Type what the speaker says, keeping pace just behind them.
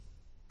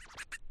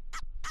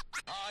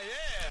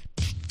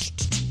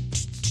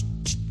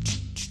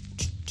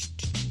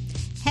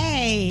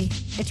Hey,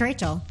 it's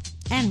Rachel,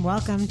 and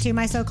welcome to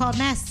my so-called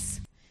mess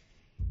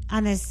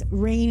on this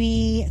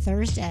rainy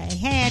Thursday.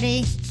 Hey,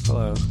 Eddie.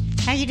 Hello.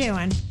 How you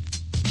doing?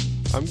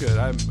 I'm good.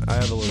 I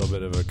have a little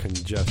bit of a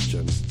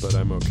congestion, but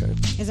I'm okay.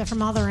 Is it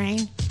from all the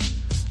rain?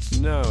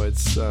 No,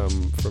 it's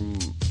from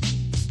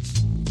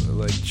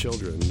like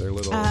children. They're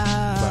little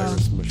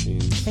virus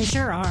machines. They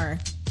sure are.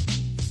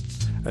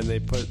 And they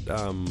put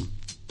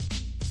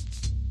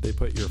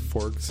your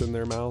forks in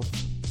their mouth.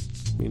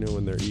 You know,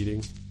 when they're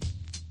eating.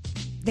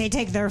 They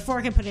take their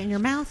fork and put it in your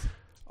mouth?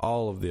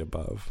 All of the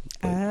above.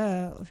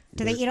 Oh.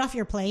 Do they eat off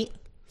your plate?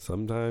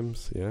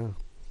 Sometimes, yeah.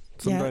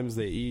 Sometimes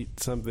they eat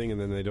something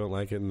and then they don't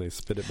like it and they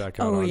spit it back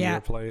out on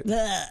your plate.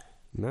 Blech.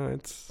 No,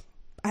 it's...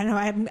 I know.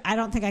 I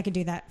don't think I could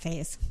do that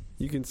face.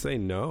 You can say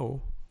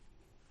no.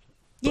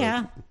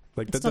 Yeah.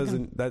 Like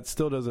that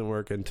still doesn't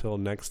work until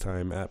next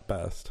time at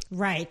best.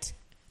 Right.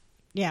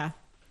 Yeah.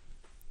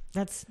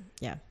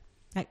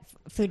 Like,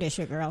 food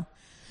issue, girl.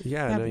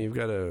 Yeah, no, you've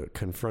got to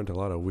confront a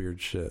lot of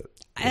weird shit.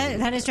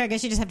 That is true. I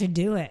guess you just have to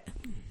do it.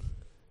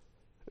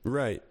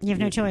 Right. You have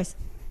no choice.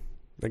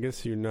 I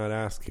guess you're not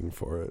asking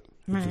for it.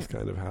 It just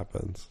kind of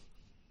happens.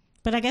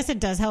 But I guess it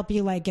does help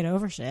you, like, get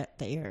over shit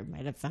that you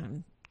might have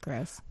found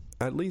gross.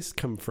 At least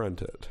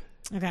confront it.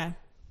 Okay.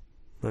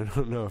 I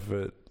don't know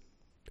if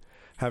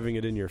having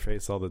it in your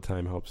face all the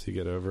time helps you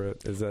get over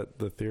it. Is that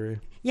the theory?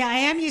 Yeah, I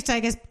am used to, I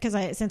guess,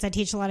 because since I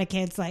teach a lot of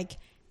kids, like,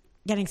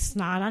 getting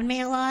snot on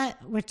me a lot,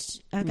 which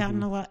I've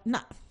gotten a lot.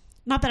 Not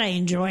that I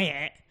enjoy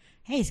it.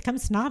 Hey, come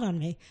snot on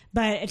me.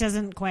 But it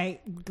doesn't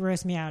quite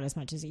gross me out as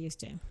much as it used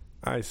to.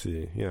 I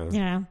see, yeah. You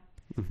know?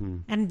 Mm-hmm.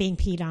 And being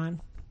peed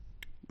on.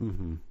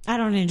 Mm-hmm. I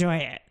don't enjoy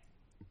it.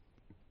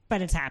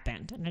 But it's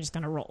happened, and I'm just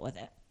going to roll with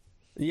it.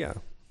 Yeah.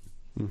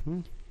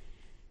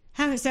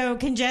 Mm-hmm. So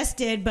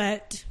congested,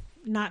 but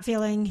not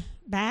feeling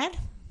bad?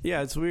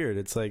 Yeah, it's weird.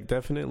 It's like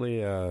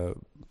definitely a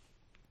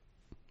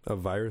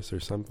virus or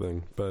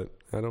something, but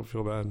I don't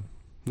feel bad.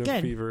 No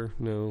good. Fever,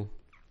 no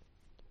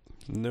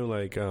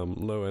like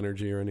low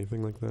energy or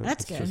anything like that.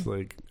 That's it's good. Just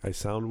like I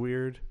sound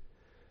weird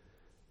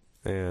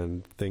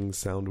and things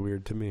sound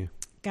weird to me.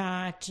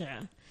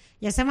 Gotcha.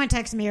 Yeah, someone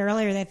texted me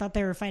earlier. They thought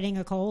they were fighting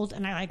a cold,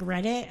 and I like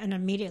read it, and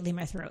immediately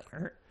my throat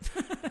hurt.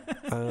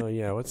 Oh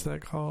yeah, what's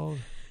that called?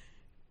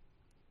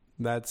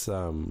 That's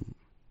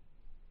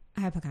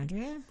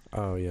hypochondria.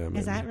 Oh yeah, maybe.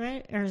 Is that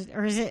right,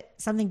 or is it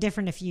something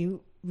different if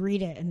you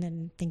read it and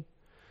then think?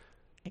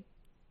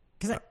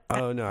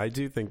 Oh no, I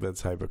do think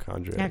that's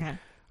hypochondria. Okay.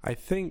 I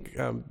think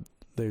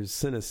there's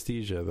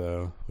synesthesia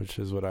though, which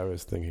is what I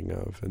was thinking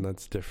of, and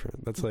that's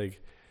different. That's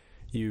like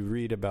you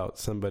read about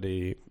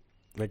somebody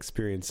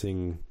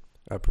experiencing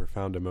a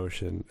profound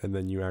emotion and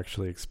then you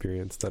actually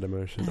experience that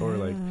emotion, or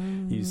like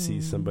you see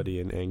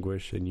somebody in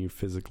anguish and you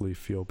physically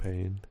feel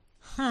pain.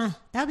 Huh,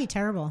 that would be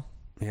terrible.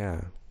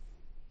 Yeah.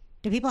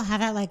 Do people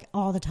have that like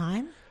all the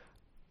time?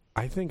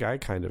 I think I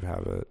kind of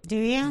have it. Do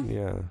you?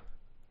 Yeah.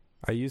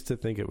 I used to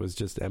think it was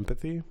just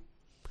empathy,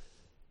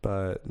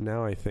 but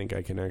now I think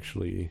I can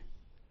actually,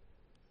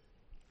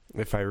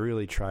 if I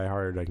really try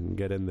hard, I can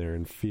get in there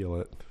and feel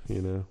it,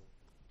 you know?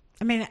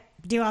 I mean,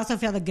 do you also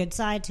feel the good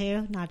side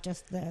too? Not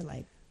just the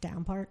like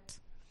down parts?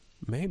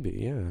 Maybe,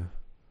 yeah.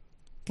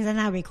 Because then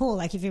that would be cool.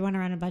 Like if you went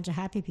around a bunch of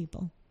happy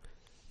people.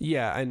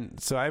 Yeah, and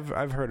so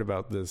I've heard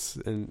about this,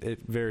 and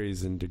it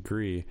varies in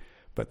degree,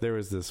 but there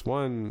was this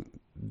one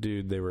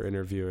dude they were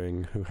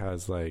interviewing who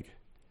has like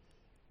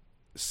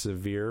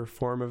severe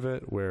form of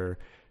it, where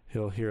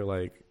he'll hear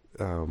like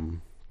I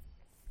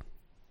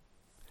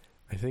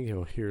think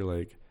he'll hear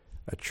like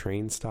a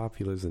train stop.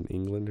 He lives in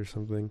England or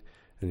something,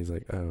 and he's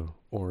like, oh,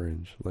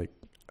 orange, like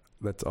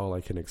that's all I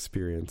can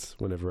experience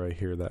whenever I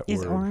hear that word.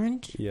 Is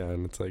orange? Yeah,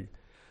 and it's like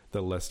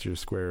the Leicester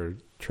Square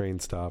train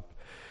stop,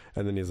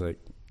 and then he's like,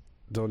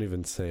 don't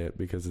even say it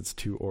because it's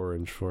too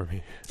orange for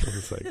me. And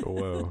it's like,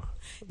 whoa.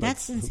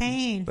 That's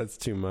insane. That's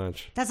too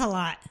much. That's a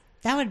lot.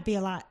 That would be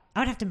a lot. I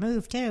would have to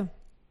move too.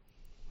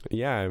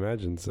 Yeah, I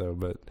imagine so,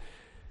 but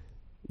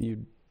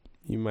you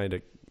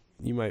might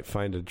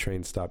find a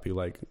train stop you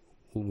like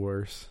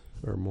worse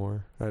or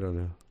more. I don't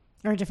know.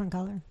 Or a different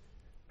color.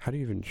 How do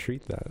you even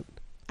treat that?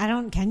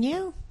 Can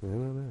you? I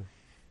don't know.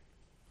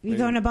 You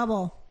go in a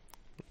bubble.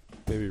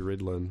 Maybe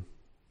Ritalin.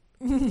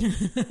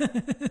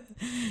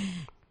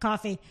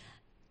 Coffee.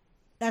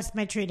 That's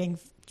my treating.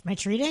 My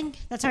treating?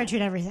 That's how I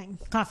treat everything.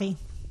 Coffee.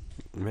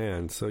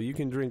 Man, so you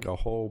can drink a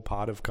whole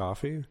pot of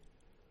coffee?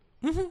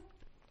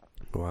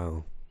 Mm-hmm.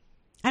 Wow.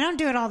 I don't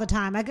do it all the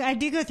time. I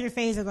do go through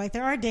phases. Like,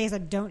 there are days I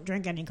don't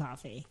drink any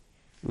coffee.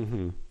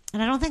 Mm-hmm.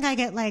 And I don't think I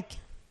get, like...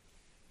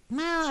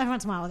 Well, every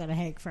once in a while I'll get a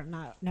headache from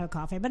no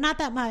coffee. But not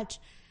that much.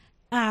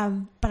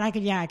 But I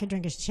could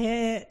drink a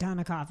shit ton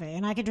of coffee.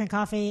 And I could drink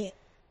coffee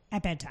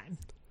at bedtime.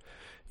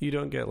 You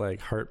don't get, like,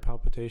 heart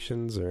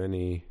palpitations or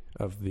any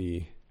of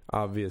the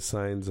obvious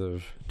signs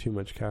of too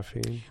much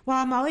caffeine? Well,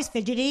 I'm always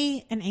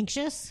fidgety and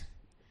anxious.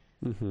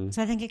 Mm-hmm.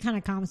 So I think it kind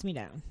of calms me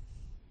down.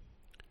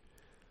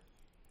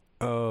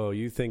 Oh,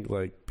 you think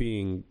like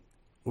being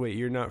Wait,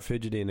 you're not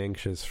fidgety and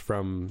anxious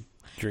from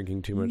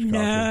drinking too much coffee?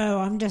 No,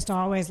 I'm just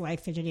always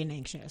like fidgety and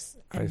anxious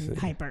and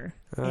hyper.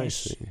 I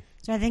see.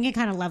 So I think it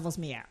kind of levels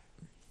me out.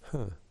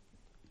 Huh.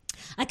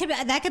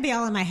 That could be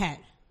all in my head.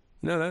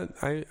 No,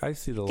 I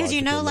see the logic. Because,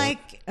 you know, in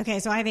like, okay,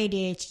 so I have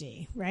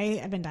ADHD,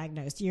 right? I've been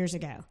diagnosed years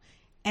ago.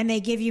 And they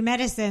give you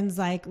medicines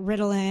like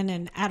Ritalin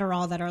and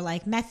Adderall that are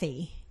like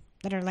methy,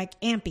 that are like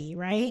ampy,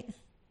 right?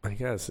 I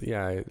guess,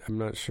 yeah. I'm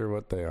not sure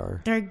what they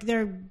are.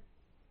 They're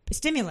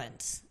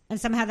stimulants. And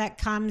somehow that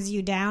calms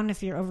you down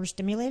if you're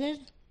overstimulated.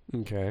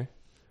 Okay.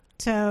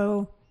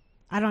 So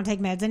I don't take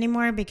meds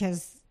anymore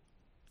because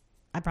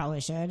I probably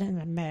should.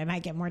 And I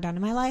might get more done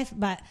in my life,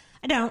 but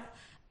I don't.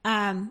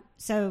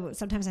 So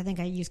sometimes I think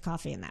I use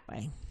coffee in that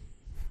way.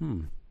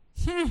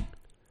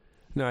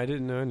 No, I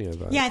didn't know any of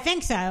that. Yeah, I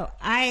think so.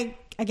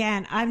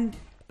 I'm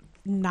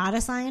not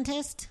a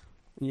scientist.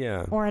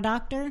 Yeah. Or a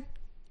doctor.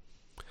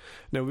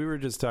 No, we were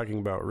just talking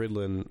about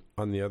Ritalin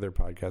on the other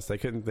podcast. I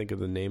couldn't think of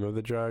the name of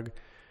the drug,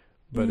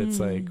 but it's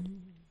like,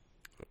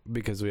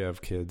 because we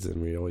have kids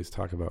and we always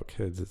talk about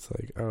kids, it's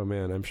like, oh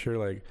man, I'm sure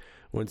like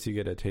once you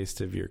get a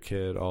taste of your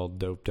kid all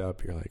doped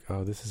up, you're like,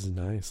 oh, this is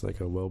nice. Like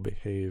a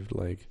well-behaved,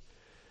 like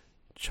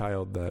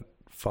child that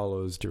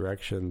follows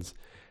directions.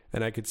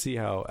 And I could see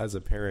how as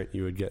a parent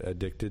you would get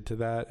addicted to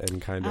that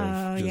and kind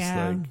of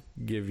like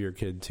give your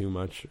kid too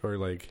much, or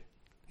like,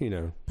 you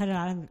know, put it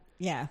on.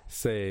 Yeah.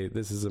 Say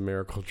this is a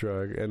miracle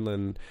drug and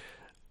then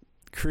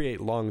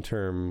create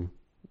long-term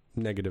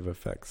negative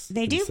effects.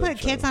 They do put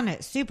kids on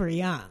it super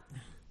young.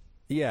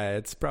 Yeah,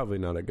 it's probably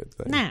not a good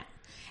thing. Nah.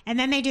 And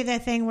then they do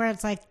that thing where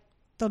it's like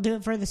they'll do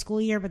it for the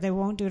school year, but they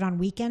won't do it on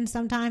weekends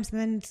sometimes. And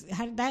then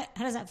how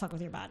does that fuck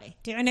with your body?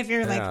 And if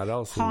you're like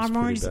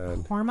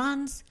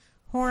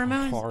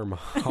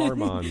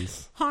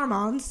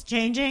hormones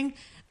changing,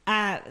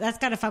 that's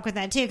got to fuck with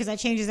that too, because that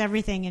changes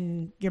everything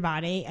in your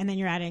body, and then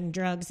you're adding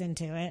drugs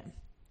into it.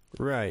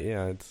 Right?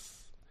 Yeah,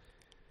 it's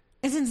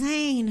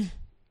insane.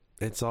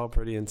 It's all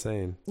pretty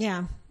insane.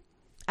 Yeah,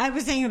 I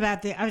was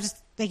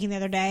just thinking the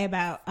other day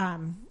about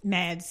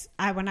meds.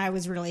 When I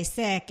was really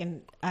sick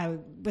and I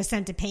was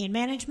sent to pain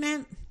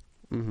management.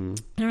 Mm-hmm.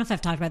 I don't know if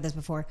I've talked about this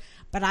before,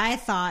 but I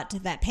thought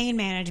that pain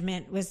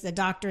management was the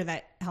doctor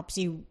that helps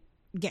you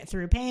get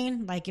through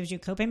pain, like gives you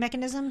coping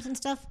mechanisms and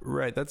stuff.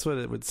 Right, that's what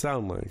it would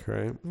sound like,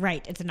 right?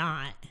 Right, it's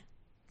not.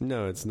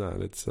 No, it's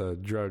not. It's a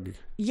drug.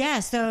 Yeah,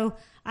 so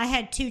I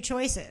had two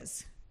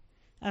choices.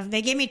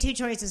 They gave me two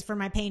choices for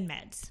my pain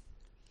meds.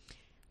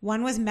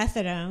 One was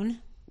methadone.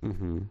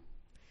 Mm-hmm.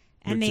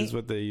 Which is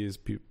what they use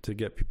to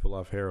get people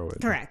off heroin.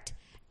 Correct.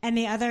 And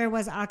the other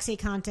was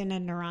OxyContin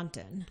and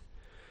Neurontin.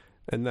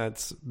 And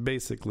that's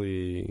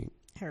basically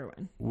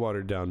heroin,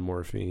 watered down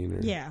morphine.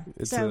 Yeah,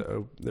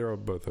 they're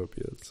both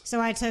opiates. So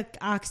I took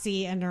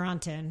Oxy and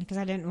Neurontin because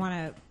I didn't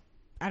want to.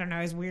 I don't know.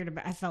 I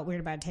felt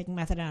weird about taking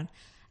methadone,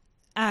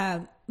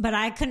 but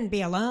I couldn't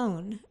be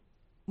alone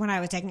when I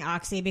was taking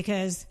Oxy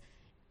because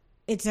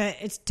it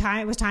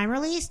was time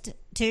released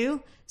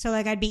too. So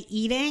like I'd be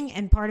eating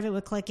and part of it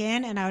would click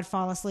in and I would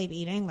fall asleep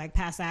eating, like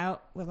pass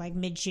out with like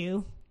mid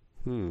chew.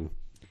 And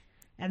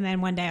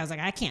then one day I was like,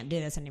 I can't do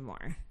this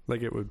anymore.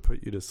 Like it would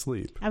put you to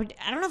sleep. I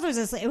don't know if it was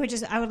asleep.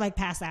 I would like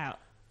pass out.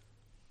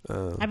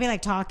 I'd be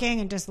like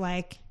talking and just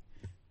like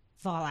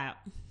fall out.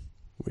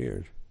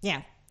 Weird.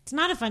 Yeah. It's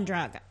not a fun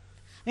drug.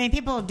 I mean,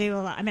 people do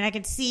a lot. I mean, I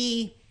could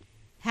see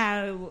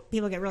how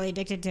people get really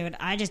addicted to it.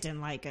 I just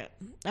didn't like it.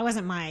 That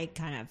wasn't my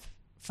kind of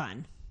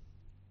fun.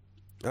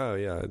 Oh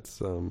yeah.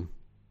 It's,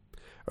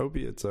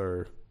 opiates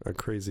are a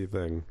crazy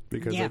thing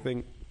because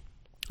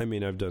I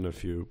mean, I've done a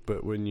few,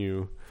 but when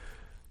you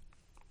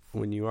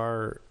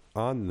are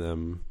on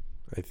them,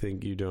 I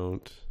think you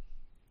don't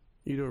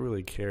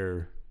really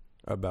care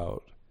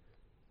about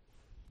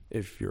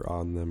if you're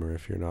on them or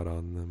if you're not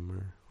on them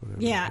or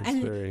whatever. Yeah,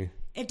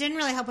 it didn't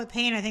really help with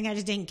pain. I think I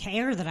just didn't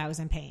care that I was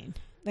in pain.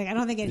 Like, I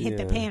don't think it hit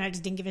the pain. I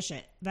just didn't give a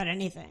shit about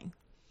anything.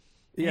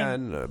 Yeah,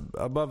 and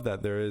above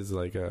that,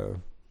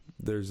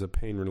 there's a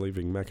pain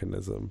relieving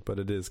mechanism, but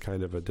it is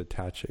kind of a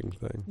detaching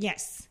thing.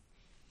 Yes.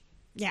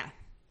 Yeah.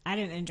 I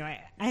didn't enjoy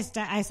it.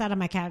 I sat on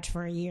my couch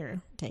for a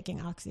year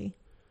taking Oxy.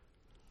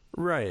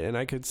 Right, and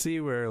I could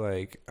see where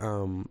like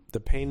the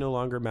pain no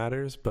longer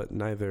matters, but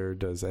neither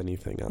does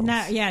anything else.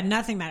 No, yeah,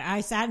 nothing matters.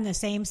 I sat in the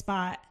same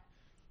spot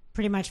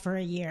pretty much for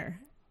a year.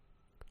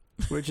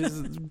 Which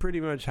is pretty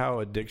much how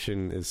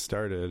addiction is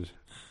started.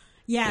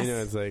 Yes. You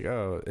know, it's like,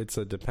 oh, it's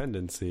a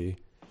dependency.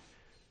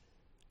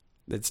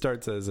 It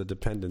starts as a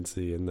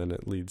dependency and then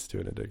it leads to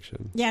an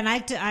addiction. Yeah, and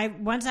I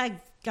once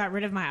I got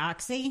rid of my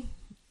Oxy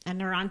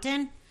and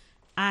Neurontin,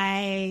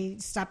 I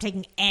stopped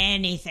taking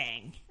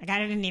anything. Like, I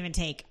didn't even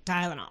take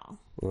Tylenol.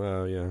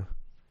 Wow, yeah.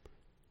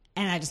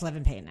 And I just live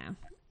in pain now.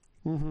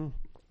 Mm-hmm.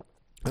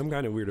 I'm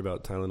kind of weird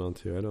about Tylenol,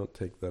 too. I don't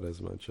take that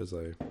as much as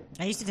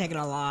I used to take it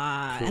a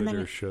lot. Could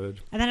or should.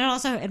 And then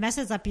it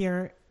messes up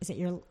your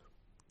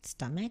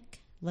stomach,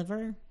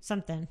 liver,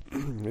 something.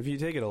 If you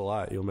take it a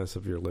lot, you'll mess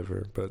up your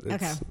liver. But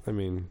I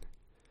mean,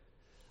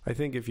 I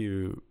think if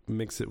you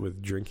mix it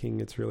with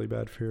drinking, it's really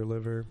bad for your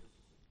liver.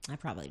 I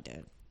probably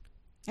did.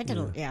 I did,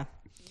 yeah.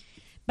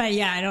 But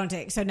yeah, I don't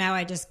take. So now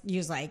I just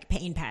use like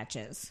pain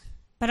patches.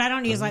 But I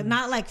don't use like,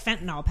 not like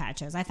fentanyl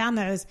patches. I found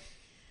a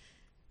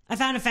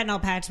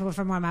fentanyl patch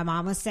from when my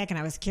mom was sick and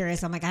I was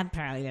curious. I'm like, I'd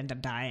probably end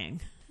up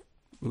dying.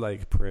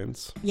 Like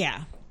Prince.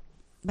 Yeah.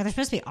 But they're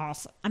supposed to be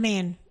awesome. I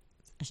mean,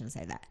 I shouldn't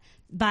say that.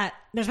 But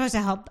they're supposed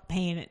to help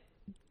pain,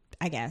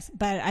 I guess.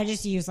 But I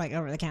just use like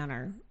over the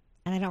counter.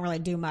 And they don't really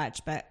do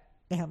much, but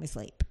they help me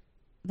sleep.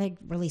 They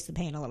release the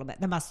pain a little bit.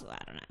 The muscle, I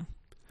don't know.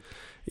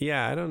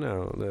 Yeah, I don't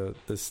know.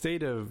 The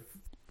state of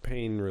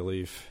pain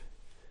relief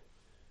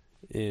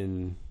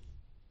in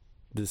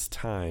this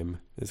time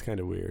is kind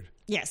of weird.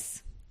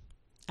 Yes,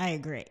 I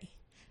agree.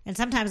 And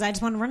sometimes I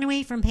just want to run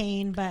away from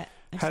pain, but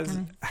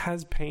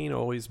has pain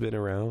always been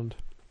around?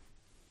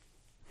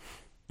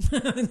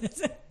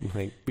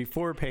 Like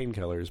before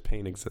painkillers,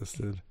 pain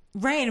existed.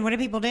 Right, and what do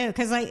people do?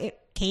 Because like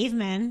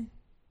cavemen,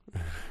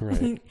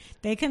 right?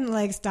 They couldn't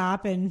like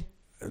stop and.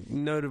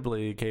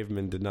 Notably,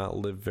 cavemen did not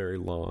live very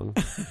long.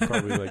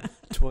 Probably like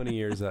 20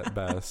 years at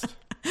best.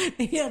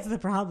 Maybe that's the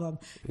problem.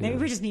 Maybe Yeah.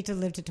 we just need to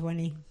live to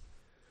 20.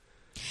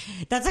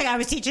 That's like I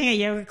was teaching a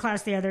yoga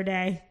class the other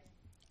day,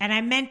 and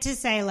I meant to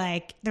say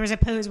like there was a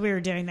pose we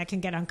were doing that can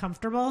get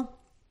uncomfortable,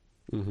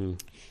 and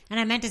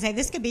I meant to say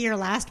this could be your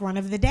last one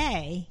of the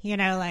day. You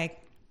know,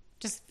 like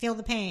just feel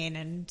the pain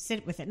and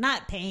sit with it.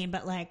 Not pain,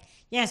 but like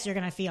yes, you're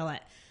gonna feel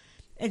it.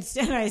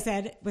 Instead, I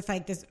said with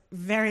like this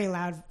very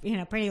loud,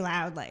 pretty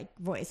loud like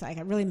voice, like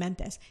I really meant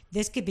this.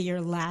 This could be your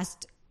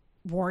last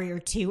Warrior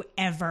 2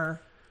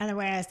 ever. And the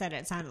way I said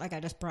it sounded like I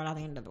just brought on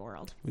the end of the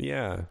world.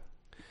 Yeah.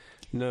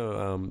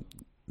 No,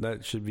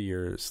 that should be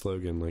your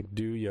slogan. Like,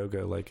 do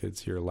yoga like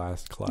it's your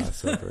last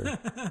class ever.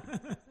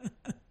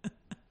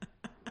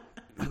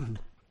 And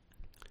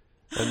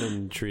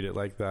then treat it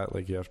like that.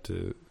 Like you have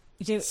to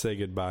say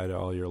goodbye to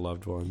all your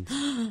loved ones.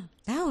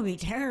 That would be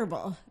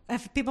terrible.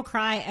 If people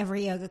cry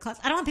every yoga class.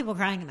 I don't want people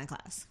crying in my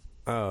class.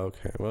 Oh,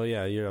 okay. Well,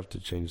 yeah, you have to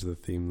change the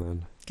theme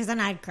then. Because then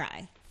I'd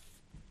cry.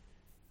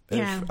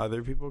 If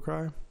other people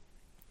cry?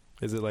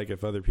 Is it like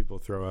if other people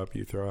throw up,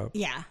 you throw up?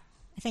 Yeah,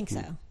 I think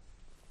so.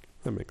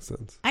 That makes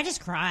sense. I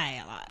just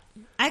cry a lot.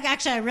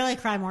 I really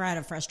cry more out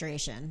of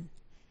frustration.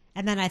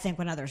 And then I think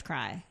when others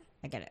cry,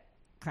 I get it.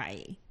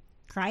 Cry-y.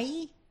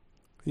 Cry-y?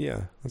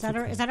 Yeah. Is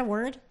that a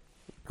word?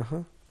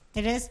 Uh-huh.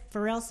 It is?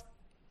 For reals?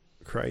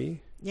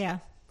 Cry-y? Yeah.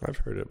 I've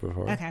heard it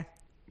before. Okay.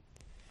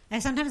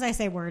 And sometimes I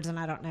say words and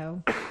I don't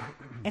know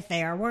if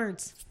they are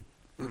words.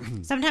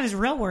 Sometimes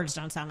real words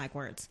don't sound like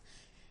words.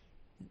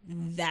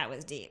 That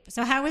was deep.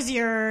 So how was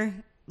your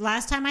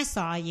last time I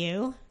saw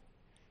you?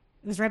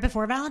 It was right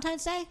before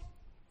Valentine's Day?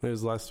 It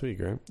was last week,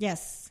 right?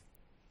 Yes.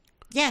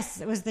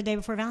 Yes, it was the day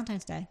before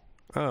Valentine's Day.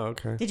 Oh,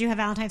 okay. Did you have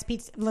Valentine's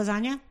pizza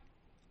lasagna?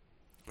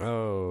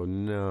 Oh,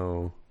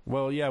 no.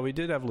 Well, yeah, we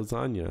did have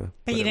lasagna.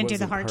 But you it didn't do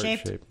the wasn't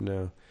heart-shaped?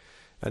 No.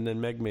 And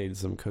then Meg made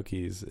some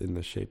cookies in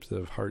the shapes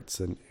of hearts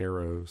and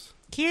arrows.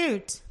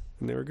 Cute.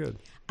 And they were good.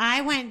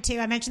 I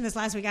mentioned this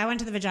last week, I went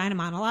to the Vagina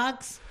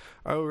Monologues.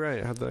 Oh,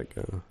 right. How'd that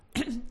go?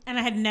 And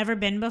I had never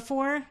been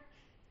before.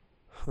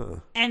 Huh.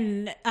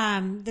 And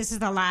this is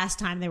the last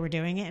time they were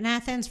doing it in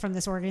Athens from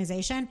this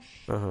organization.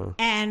 Uh-huh.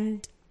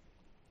 And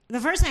the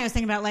first thing I was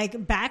thinking about,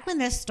 like, back when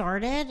this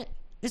started,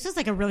 this was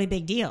like a really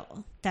big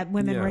deal that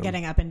women were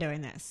getting up and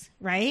doing this,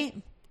 right?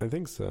 I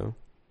think so.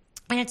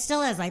 And it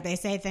still is. Like, they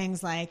say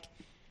things like,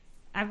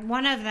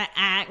 one of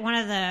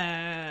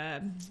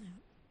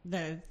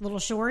the little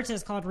shorts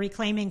is called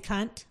Reclaiming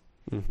Cunt.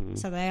 Mm-hmm.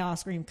 So they all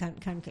scream cunt,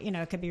 cunt. You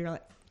know, it could be really,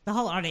 the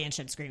whole audience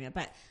should scream it,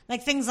 but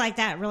like things like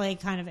that really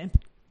kind of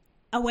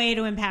a way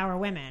to empower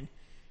women,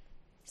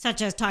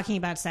 such as talking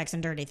about sex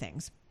and dirty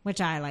things, which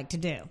I like to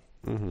do.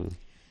 Mm-hmm.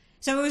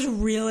 So it was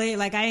really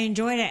like, I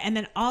enjoyed it. And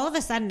then all of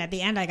a sudden at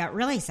the end, I got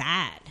really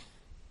sad.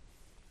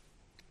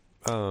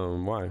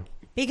 Why?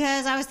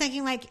 Because I was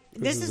thinking like,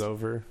 this is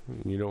over.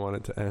 You don't want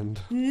it to end.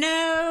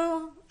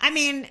 No, I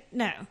mean,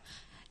 no.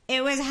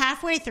 It was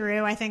halfway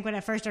through, I think, when I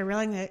first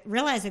started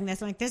realizing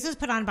this. Like, this is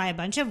put on by a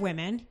bunch of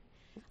women.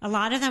 A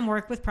lot of them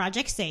work with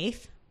Project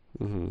Safe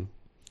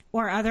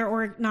or other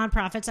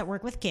nonprofits that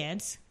work with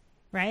kids,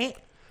 right?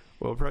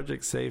 Well,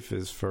 Project Safe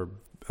is for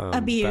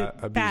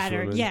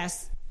battered, women.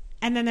 yes.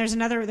 And then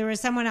there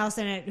was someone else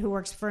in it who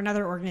works for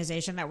another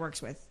organization that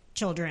works with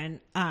children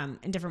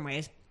in different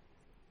ways.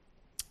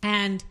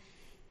 And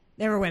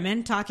there were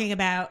women talking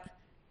about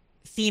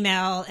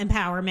female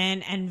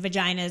empowerment and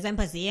vaginas and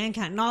pussy and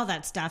cunt and all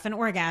that stuff and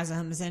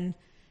orgasms and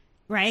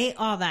right,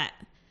 all that.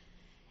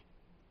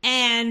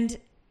 And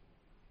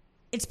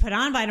it's put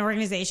on by an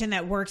organization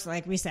that works,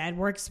 like we said,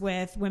 works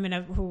with women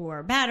who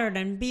are battered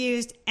and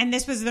abused. And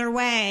this was their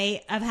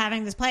way of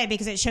having this play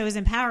because it shows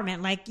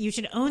empowerment. Like, you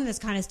should own this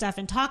kind of stuff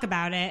and talk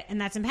about it, and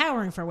that's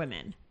empowering for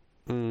women.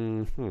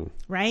 Mm-hmm.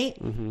 Right?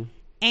 Mm-hmm.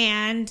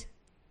 And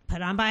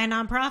put on by a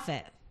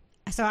nonprofit.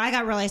 So I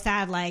got really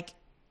sad, like,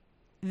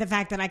 the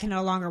fact that I can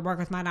no longer work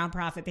with my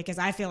nonprofit because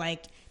I feel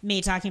like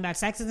me talking about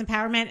sex is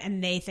empowerment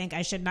and they think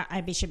I should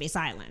be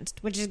silenced,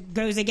 which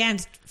goes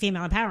against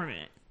female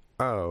empowerment.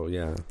 Oh,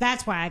 yeah.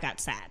 That's why I got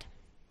sad.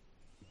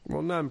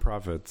 Well,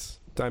 nonprofits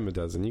Dime a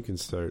dozen. You can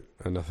start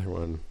another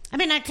one. I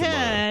mean, I could.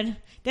 Tomorrow.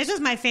 This was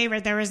my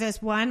favorite. There was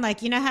this one,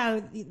 like, you know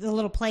how the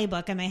little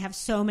playbook and they have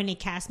so many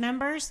cast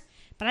members?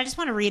 But I just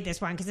want to read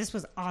this one because this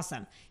was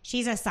awesome.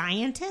 She's a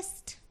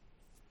scientist,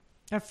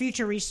 a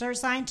future research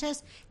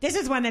scientist. This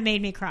is one that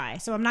made me cry,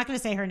 so I'm not going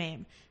to say her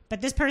name.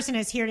 But this person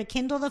is here to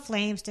kindle the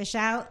flames, to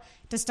shout,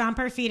 to stomp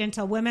her feet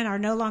until women are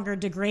no longer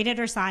degraded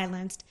or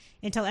silenced,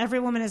 until every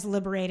woman is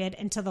liberated,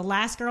 until the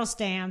last girl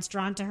stands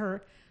drawn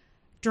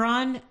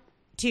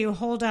to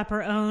hold up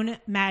her own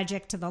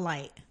magic to the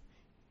light.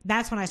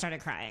 That's when I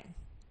started crying.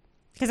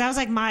 Because that was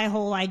like my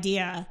whole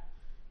idea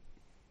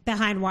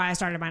behind why I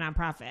started my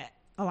nonprofit.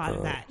 A lot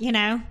of that, you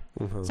know?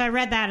 Mm-hmm. So I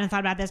read that and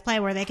thought about this play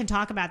where they can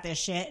talk about this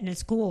shit and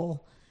it's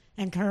cool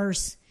and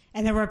curse.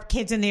 And there were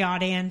kids in the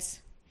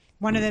audience.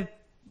 One of the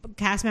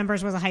cast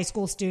members was a high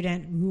school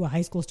student. Ooh, a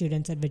high school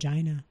student said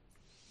vagina.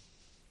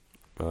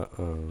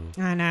 Uh-oh.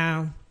 I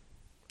know.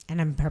 And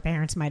then her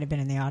parents might have been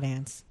in the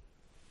audience.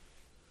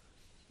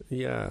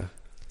 Yeah.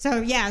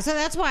 So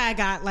that's why I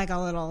got like a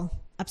little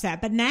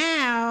upset. But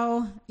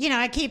now, you know,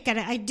 I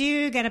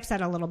do get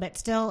upset a little bit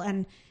still.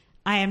 And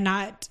I am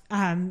not,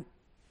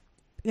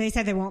 they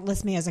said they won't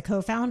list me as a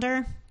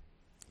co-founder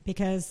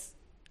because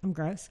I'm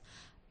gross.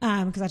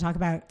 Because I talk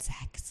about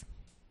sex.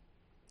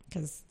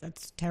 Because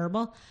that's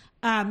terrible.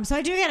 So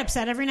I do get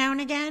upset every now and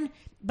again.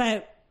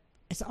 But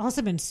it's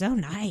also been so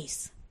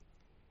nice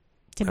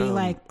to be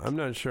like... I'm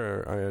not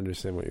sure I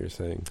understand what you're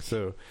saying.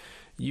 So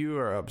you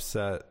are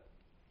upset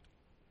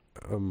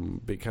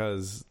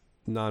because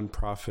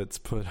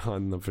nonprofits put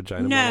on the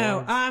vagina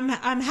monologues?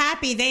 I'm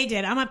happy they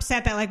did. I'm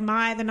upset that like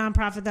the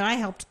nonprofit that I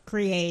helped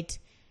create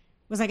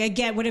was like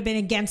would have been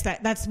against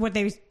that. That's what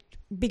they,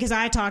 because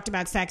I talked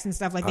about sex and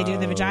stuff like they do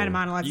in the vagina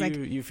monologues.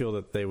 You feel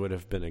that they would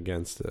have been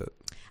against it.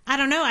 I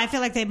don't know. I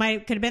feel like they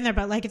could have been there,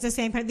 but like it's the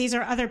same. These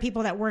are other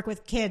people that work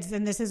with kids,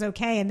 and this is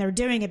okay, and they're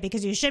doing it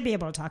because you should be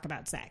able to talk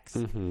about sex.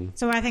 Mm-hmm.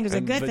 So I think it was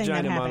a good thing that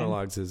happened. Vagina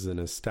monologues is an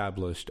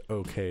established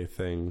okay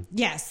thing.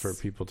 Yes. For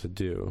people to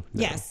do.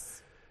 Now,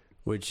 yes.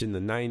 Which in the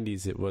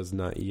 90s it was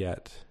not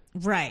yet.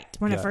 Right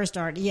when it first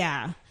started.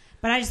 Yeah.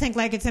 But I just think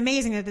like it's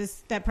amazing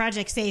that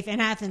Project Safe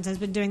in Athens has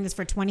been doing this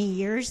for 20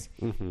 years,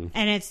 and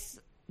it's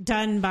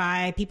done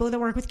by people that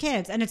work with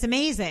kids, and it's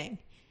amazing.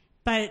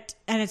 And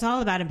it's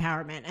all about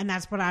empowerment, and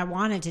that's what I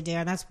wanted to do,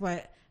 and that's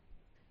what,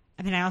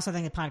 I mean, I also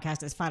think the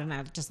podcast is fun, and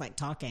I just like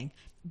talking,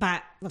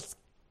 but let's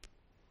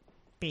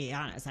be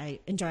honest, I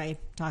enjoy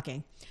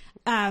talking.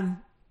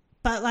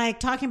 But like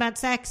talking about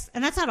sex,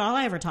 and that's not all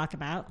I ever talk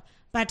about,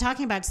 but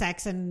talking about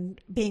sex and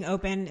being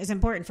open is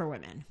important for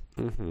women.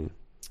 Mm-hmm.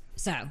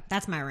 So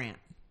that's my rant.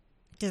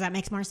 Does that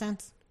make more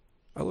sense?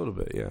 A little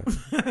bit, yeah.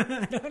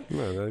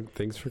 No,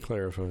 thanks for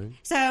clarifying.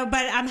 So,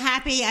 but I'm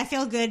happy. I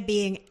feel good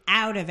being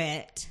out of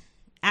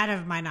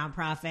my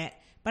nonprofit,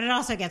 but it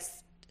also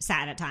gets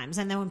sad at times.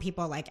 And then when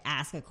people like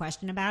ask a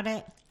question about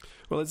it.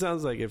 Well, it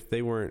sounds like if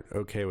they weren't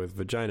okay with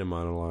vagina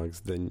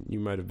monologues, then you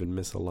might have been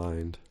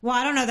misaligned. Well,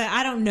 I don't know that.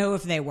 I don't know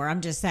if they were.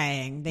 I'm just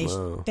saying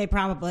they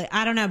probably,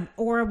 I don't know.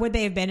 Or would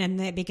they have been in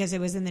it because it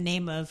was in the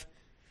name of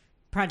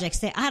Project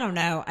Stay? I don't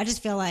know. I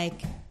just feel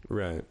like.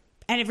 Right.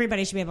 And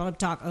everybody should be able to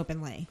talk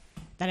openly.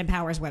 That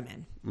empowers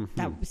women. Mm-hmm.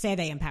 That say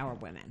they empower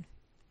women.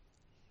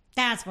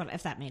 That's what,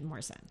 if that made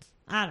more sense.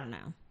 I don't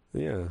know.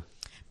 Yeah.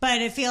 But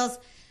it feels,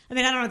 I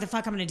mean, I don't know what the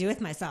fuck I'm going to do with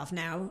myself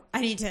now.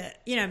 I need to,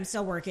 I'm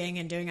still working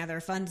and doing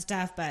other fun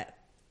stuff, but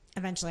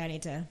eventually I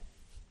need to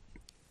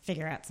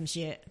figure out some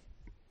shit.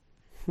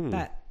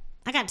 But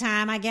I got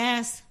time, I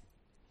guess.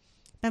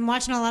 Been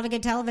watching a lot of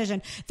good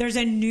television. There's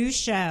a new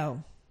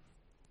show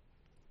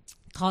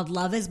called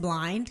Love is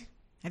Blind.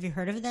 Have you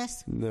heard of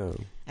this? No.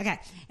 Okay.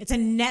 It's a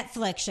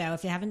Netflix show.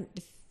 If you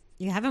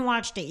haven't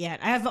watched it yet.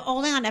 I have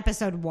only on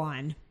episode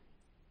 1.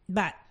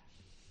 But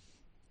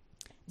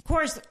of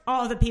course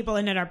all the people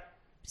in it are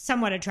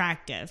somewhat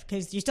attractive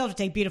because you still have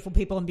to take beautiful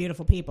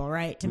people,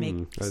 right? To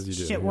make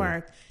shit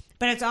work.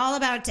 But it's all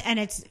about, and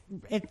it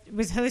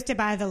was hosted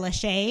by the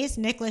Lachey's,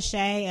 Nick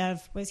Lachey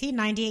was he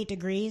 98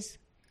 Degrees?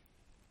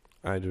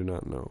 I do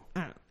not know.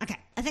 Oh, okay.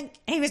 I think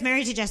he was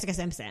married to Jessica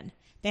Simpson.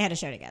 They had a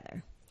show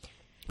together.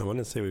 I want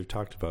to say we've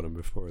talked about him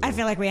before. Though. I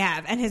feel like we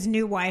have. And his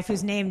new wife,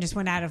 whose name just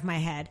went out of my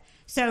head.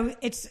 So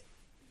it's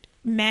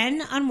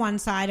men on one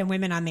side and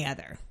women on the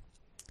other.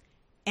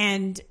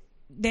 And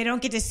they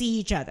don't get to see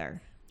each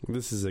other.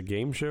 This is a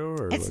game show?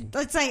 Or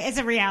it's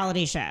a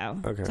reality show.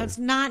 Okay. So it's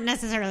not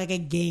necessarily like a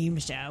game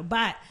show.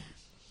 But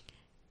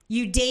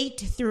you date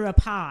through a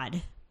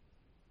pod.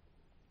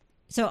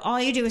 So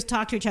all you do is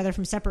talk to each other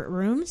from separate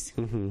rooms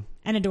and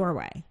a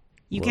doorway.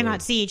 You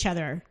cannot see each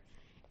other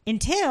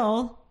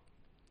until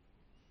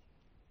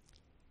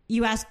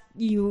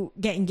you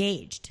get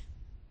engaged.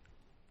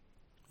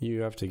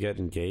 You have to get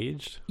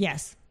engaged?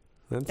 Yes.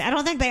 I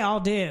don't think they all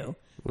do.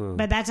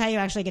 But that's how you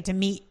actually get to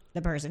meet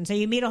the person. So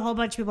you meet a whole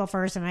bunch of people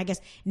first and I guess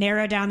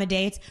narrow down the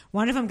dates.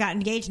 One of them got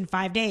engaged in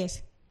 5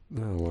 days.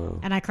 Oh, wow.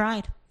 And I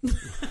cried.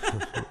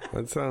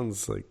 That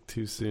sounds like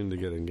too soon to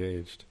get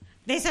engaged.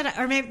 They said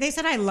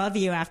I love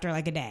you after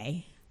like a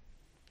day.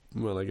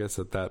 Well, I guess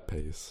at that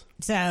pace.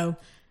 So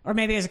or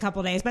maybe it was a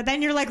couple days, but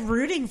then you're like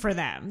rooting for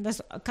them.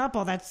 This a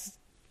couple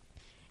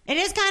it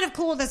is kind of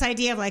cool, this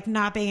idea of like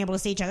not being able to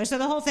see each other. So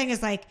the whole thing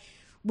is like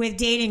with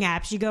dating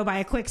apps, you go by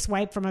a quick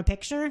swipe from a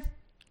picture.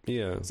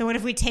 Yeah. So what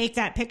if we take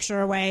that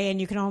picture away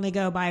and you can only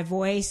go by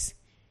voice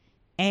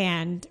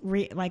and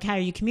like how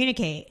you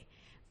communicate?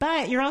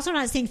 But you're also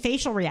not seeing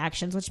facial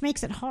reactions, which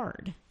makes it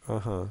hard.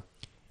 Uh-huh.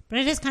 But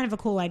it is kind of a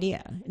cool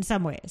idea in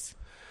some ways.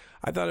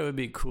 I thought it would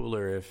be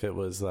cooler if it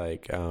was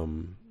like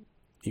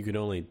you could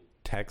only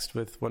text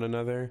with one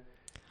another,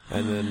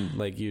 and then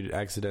like you'd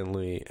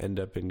accidentally end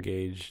up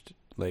engaged.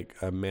 Like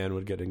a man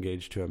would get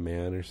engaged to a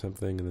man or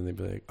something, and then they'd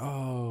be like,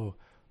 "Oh,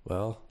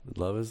 well,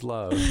 love is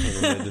love," and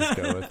then they just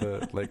go with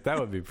it. Like that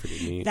would be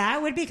pretty neat.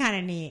 That would be kind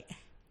of neat.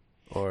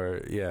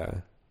 Or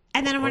yeah,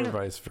 and then or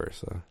vice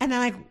versa. And then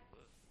like,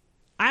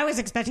 I was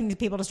expecting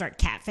people to start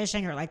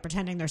catfishing or like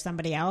pretending they're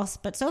somebody else,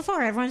 but so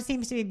far everyone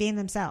seems to be being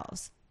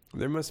themselves.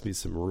 There must be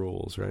some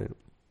rules, right?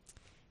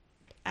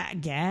 I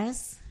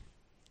guess.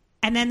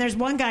 And then there's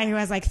one guy who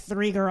has like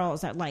 3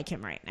 girls that like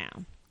him right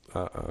now.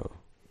 Uh-oh.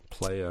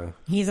 Playa.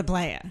 He's a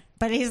playa.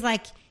 But he's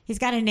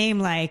got a name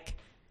like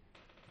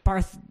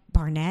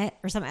Barnett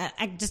or something.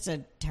 Just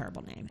a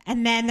terrible name.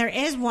 And then there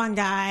is one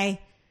guy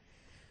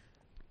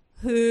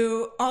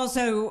who's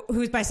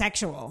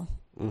bisexual.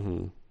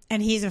 Mm-hmm.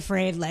 And he's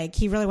afraid, like,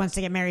 he really wants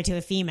to get married to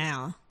a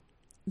female.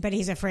 But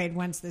he's afraid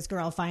once this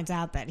girl finds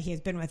out that he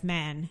has been with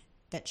men,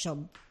 that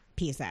she'll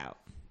peace out.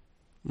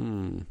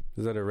 Is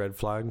that a red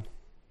flag?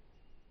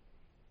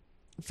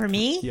 For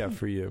me? Yeah,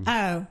 for you.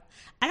 Oh,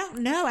 I don't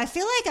know. I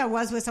feel like I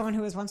was with someone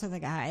who was once with a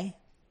guy.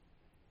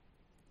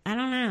 I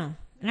don't know.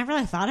 I never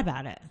really thought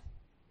about it.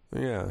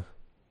 Yeah.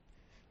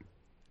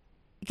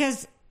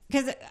 Because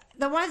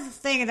the one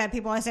thing that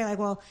people always say, like,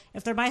 well,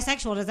 if they're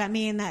bisexual, does that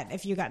mean that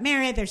if you got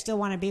married, they still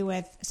want to be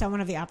with someone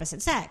of the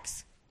opposite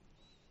sex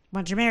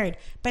once you're married?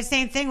 But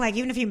same thing, like,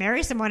 even if you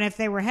marry someone, if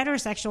they were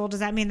heterosexual, does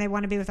that mean they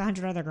want to be with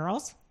 100 other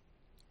girls?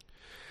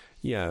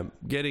 Yeah,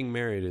 getting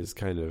married is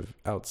kind of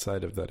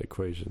outside of that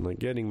equation. Like,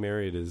 getting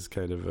married is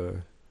kind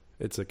of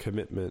it's a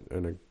commitment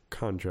and a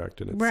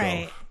contract in itself.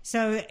 Right.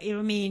 So, I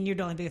mean,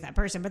 you'd only be with that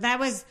person. But that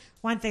was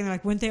one thing,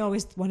 like, wouldn't they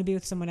always want to be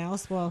with someone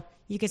else? Well,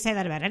 you could say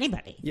that about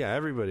anybody. Yeah,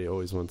 everybody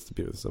always wants to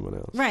be with someone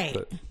else. Right.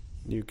 But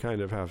you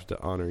kind of have to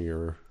honor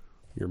your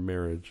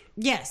marriage.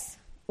 Yes.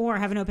 Or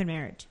have an open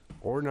marriage.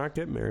 Or not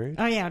get married.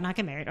 Oh, yeah, not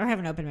get married. Or have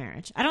an open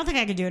marriage. I don't think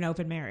I could do an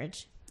open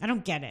marriage. I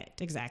don't get it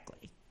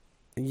exactly.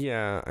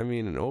 Yeah, I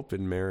mean, an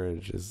open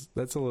marriage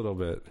that's a little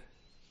bit...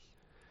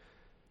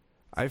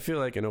 I feel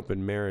like an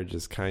open marriage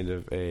is kind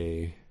of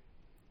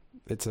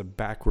it's a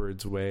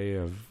backwards way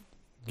of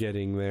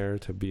getting there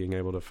to being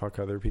able to fuck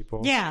other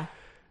people. Yeah.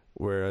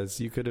 Whereas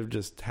you could have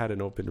just had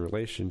an open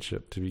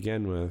relationship to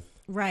begin with.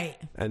 Right.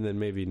 And then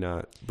maybe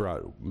not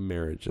brought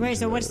marriage into Right,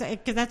 so it.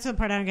 because that's the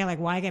part I don't get, like,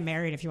 why get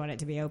married if you want it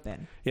to be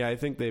open? Yeah, I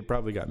think they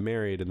probably got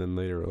married and then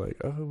later were like,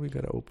 oh, we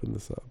got to open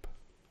this up.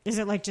 Is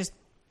it like just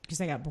because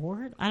they got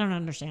bored? I don't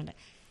understand it.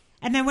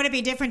 And then would it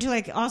be different to,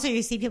 like, also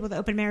you see people with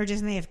open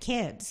marriages and they have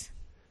kids?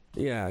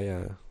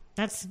 Yeah.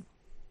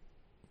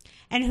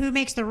 And who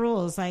makes the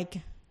rules? Like,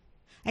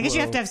 I guess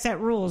you have to have set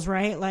rules,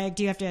 right? Like,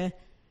 do you have to...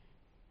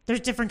 There's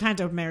different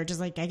kinds of open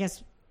marriages. Like, I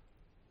guess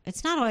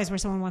it's not always where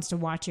someone wants to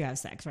watch you have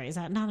sex, right? Is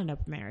that not an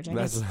open marriage?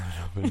 That's not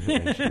an open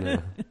marriage,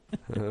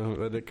 no.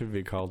 But it could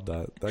be called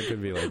that. That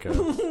could be like a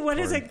what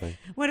is it? thing.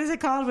 What is it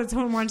called when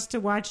someone wants to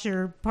watch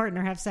your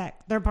partner have sex?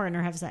 Their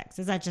partner have sex?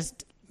 Is that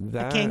just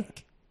a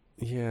kink?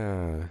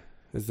 Yeah.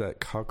 Is that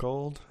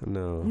cuckold?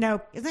 No.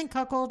 No. Isn't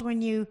cuckold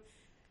when you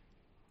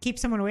keep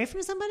someone away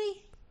from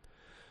somebody?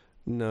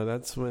 No,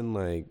 that's when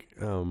like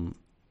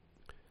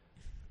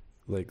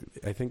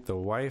I think the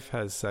wife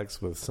has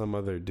sex with some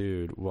other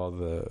dude while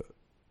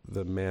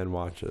the man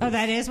watches. Oh,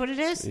 that is what it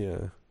is?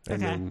 Yeah.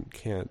 And then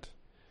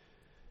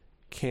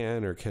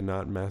can or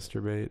cannot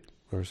masturbate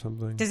or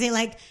something. Does he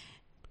like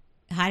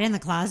hide in the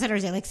closet, or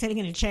is he like sitting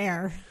in a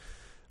chair?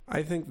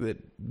 I think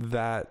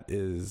that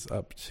is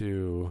up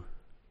to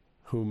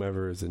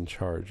whomever is in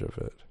charge of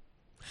it.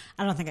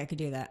 I don't think I could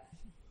do that.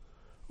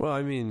 Well,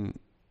 I mean,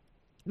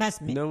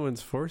 that's me. No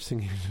one's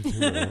forcing you to do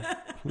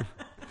that.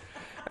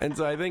 And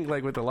so I think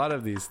like with a lot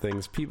of these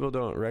things, people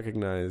don't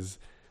recognize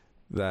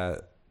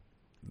that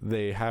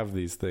they have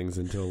these things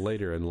until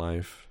later in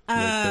life. Oh,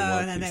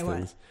 and then they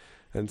what?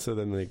 And so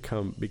then they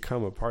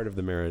become a part of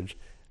the marriage.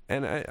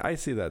 And I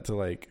see that to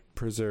like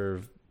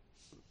preserve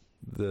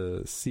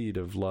the seed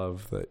of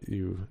love that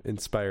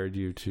inspired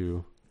you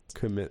to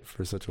commit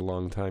for such a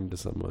long time to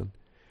someone.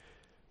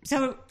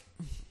 So,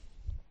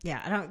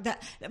 yeah,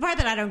 the part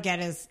that I don't get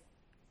is,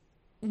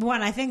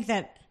 one, I think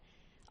that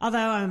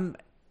although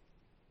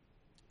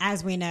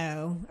as we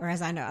know, or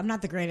as I know, I'm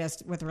not the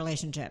greatest with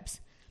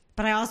relationships,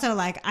 but I also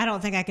I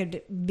don't think I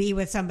could be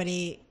with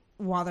somebody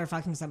while they're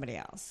fucking somebody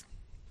else.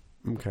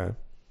 Okay.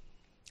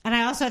 And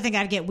I also think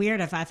I'd get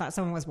weird if I thought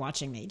someone was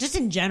watching me, just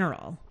in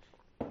general.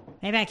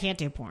 Maybe I can't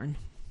do porn.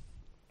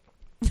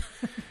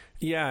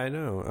 Yeah, I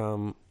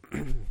know.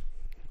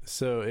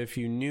 So if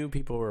you knew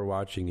people were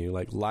watching you,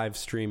 like live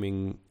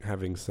streaming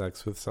having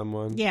sex with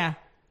someone. Yeah.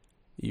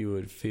 you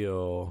would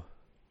feel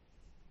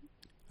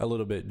a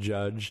little bit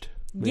judged.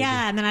 Maybe.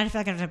 Yeah, and then I'd feel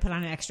like I have to put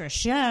on an extra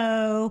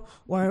show,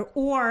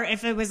 or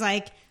if it was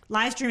like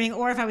live streaming,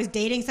 or if I was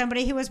dating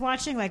somebody who was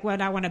watching, like would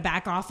I want to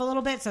back off a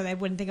little bit so they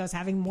wouldn't think I was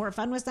having more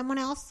fun with someone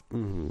else?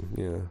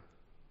 Yeah.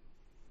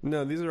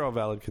 No, these are all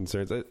valid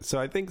concerns. So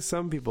I think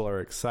some people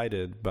are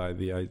excited by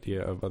the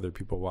idea of other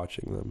people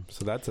watching them.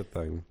 So that's a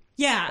thing.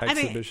 Yeah,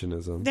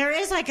 Exhibitionism. I mean, there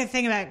is like a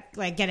thing about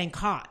like getting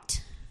caught.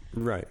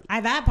 Right.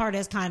 That part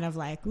is kind of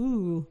like,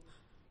 ooh.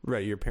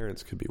 Right, your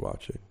parents could be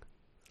watching.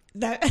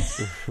 That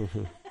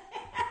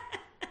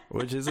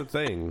Which is a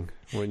thing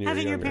when you're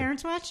having younger. your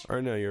parents watch? Or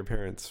no, your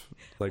parents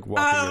like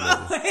walking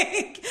around.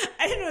 Like,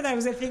 I didn't know that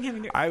was a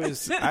thing. I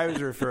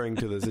was referring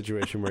to the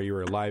situation where you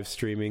were live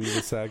streaming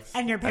the sex.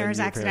 And your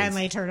parents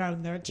accidentally turned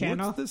on their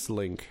channel. What's this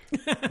link?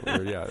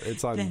 Or, yeah,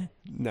 it's on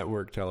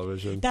network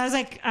television. That was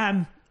like,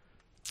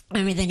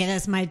 let me think of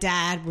this. My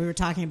dad, we were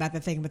talking about the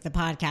thing with the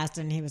podcast,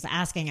 and he was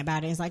asking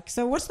about it. He's like,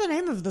 so what's the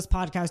name of this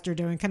podcast you're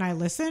doing? Can I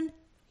listen?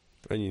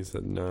 And you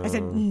said no. I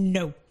said,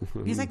 no.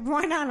 He's like,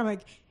 why not? I'm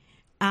like,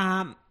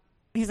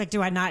 he's like,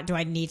 do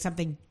I need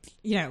something,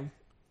 you know?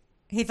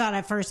 He thought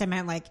at first I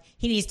meant like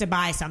he needs to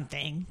buy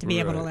something to be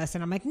able to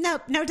listen. I'm like,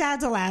 nope, no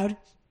dad's allowed.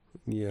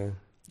 Yeah.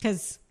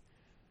 Because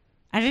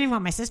I didn't even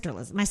want my sister to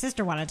listen. My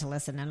sister wanted to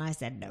listen, and I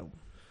said no.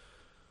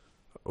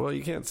 Well,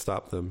 you can't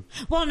stop them.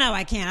 Well, no,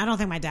 I can't. I don't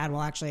think my dad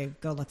will actually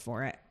go look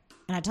for it.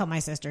 And I told my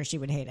sister she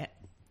would hate it.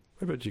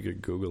 I bet you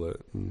could Google it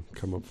and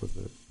come up with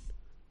it.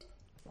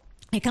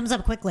 It comes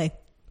up quickly.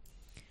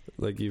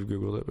 Like you've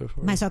Googled it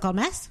before? My so-called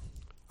mess?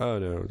 Oh,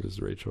 no,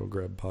 just Rachel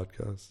Greb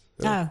podcast.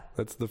 Yeah, oh.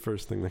 That's the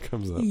first thing that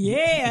comes up.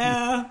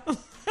 Yeah.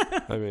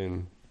 I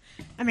mean,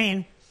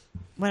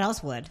 what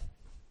else would?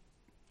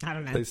 I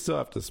don't know. They still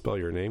have to spell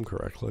your name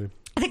correctly.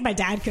 I think my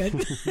dad could.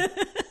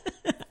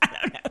 I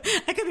don't know.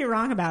 I could be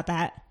wrong about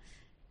that.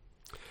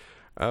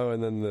 Oh,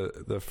 and then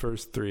the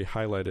first three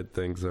highlighted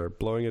things are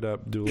blowing it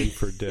up, dueling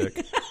for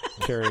dick,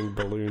 carrying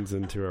balloons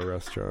into a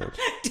restaurant.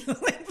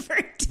 Dueling for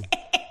dick.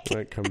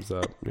 That comes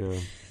up, yeah.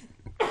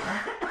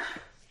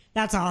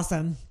 That's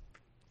awesome.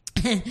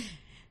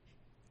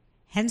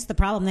 Hence the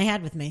problem they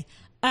had with me.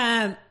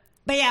 But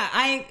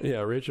yeah,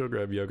 Yeah, Rachel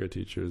Greb yoga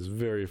teacher is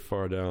very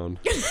far down.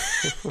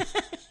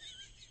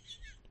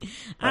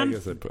 I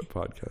guess I'd put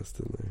podcast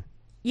in there.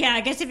 Yeah,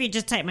 I guess if you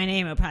just type my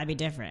name, it would probably be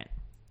different.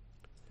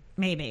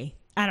 Maybe.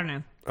 I don't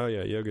know. Oh,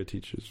 yeah, yoga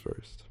teachers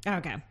first.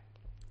 Okay.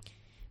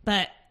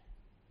 But,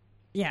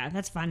 yeah,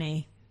 that's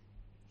funny.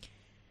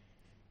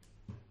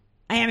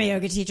 I am a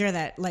yoga teacher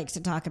that likes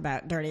to talk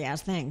about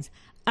dirty-ass things.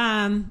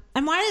 And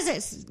why is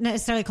it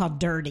necessarily called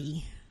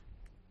dirty?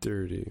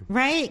 Dirty.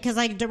 Right? Because,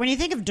 like, when you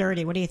think of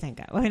dirty, what do you think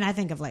of? I mean, I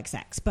think of, like,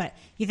 sex. But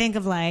you think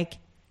of, like,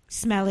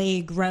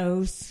 smelly,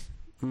 gross.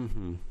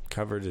 Mm-hmm.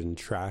 Covered in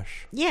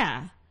trash.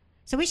 Yeah.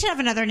 So we should have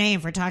another name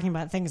for talking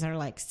about things that are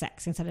like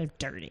sex instead of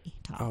dirty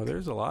talk. Oh,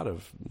 there's a lot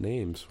of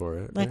names for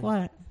it. Like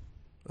what?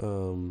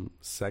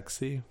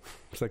 Sexy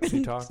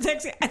talk.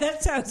 Sexy.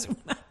 That sounds.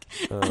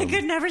 I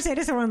could never say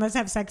to someone, "Let's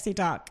have sexy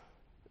talk."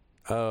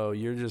 Oh,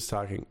 you're just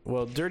talking.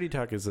 Well, dirty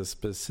talk is a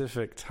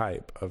specific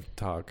type of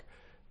talk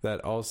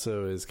that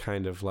also is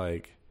kind of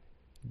like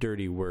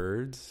dirty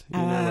words. You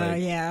know,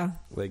 yeah.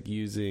 Like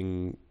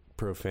using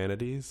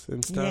profanities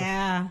and stuff.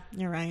 Yeah,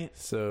 you're right.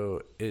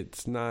 So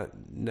it's not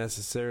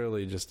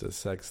necessarily just a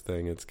sex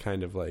thing. It's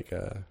kind of like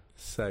a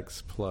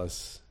sex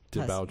plus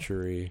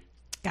debauchery.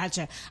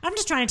 Gotcha. I'm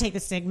just trying to take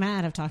the stigma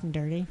out of talking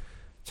dirty.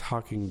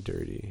 Talking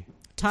dirty.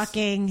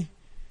 Talking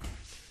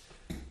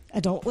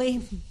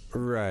adultly.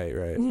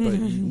 Right. But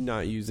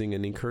not using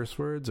any curse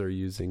words or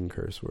using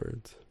curse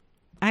words.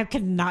 I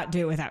could not do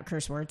it without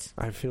curse words.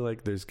 I feel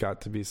like there's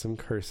got to be some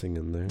cursing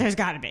in there. There's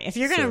got to be. If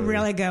you're going to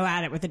really go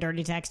at it with the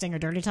dirty texting or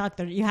dirty talk,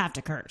 you have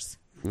to curse.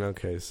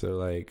 Okay, so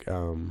like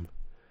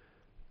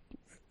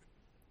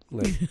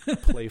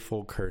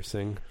playful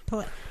cursing.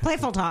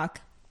 Playful talk.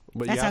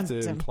 But that you have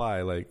to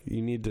imply, like,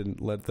 you need to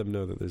let them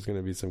know that there's going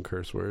to be some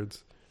curse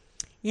words.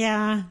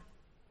 Yeah.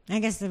 I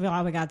guess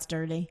all we got's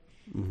dirty.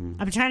 Mm-hmm.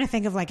 I'm trying to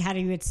think of, like, how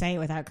you would say it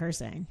without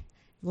cursing.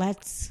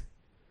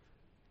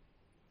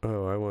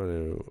 Oh, I want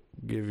to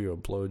give you a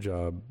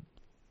blowjob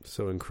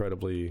so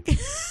incredibly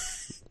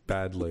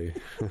badly.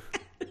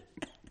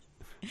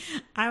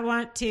 I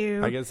want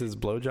to... I guess is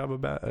blowjob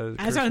about...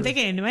 That's what I'm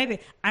thinking. Maybe.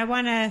 I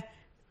want to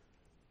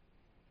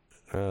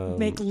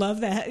make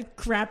love the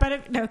crap out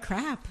of... No,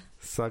 crap.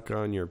 Suck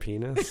on your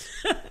penis?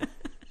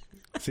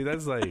 See,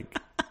 that's like...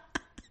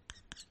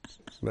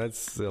 That's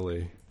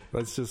silly.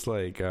 That's just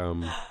like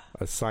a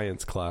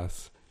science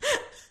class.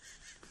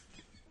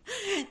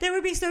 That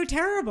would be so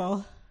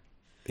terrible.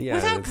 Yeah,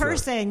 without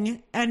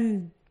cursing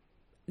and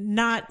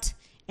not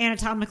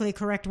anatomically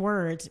correct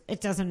words,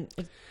 it's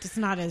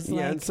not as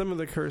yeah, and some of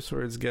the curse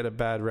words get a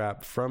bad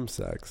rap from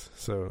sex.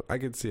 So I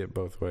could see it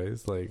both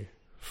ways. Like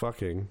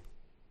fucking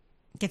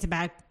gets a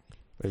bad...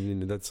 I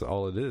mean, that's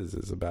all it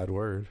is a bad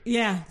word.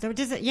 Yeah. So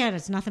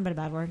it's nothing but a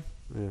bad word.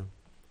 Yeah.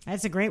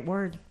 That's a great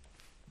word.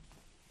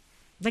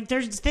 Like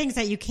there's things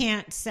that you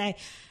can't say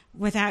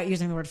without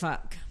using the word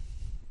fuck.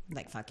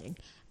 Like fucking.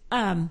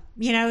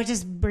 It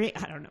just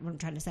I don't know what I'm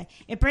trying to say.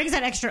 It brings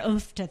that extra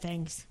oomph to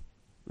things.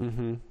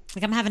 Mm-hmm.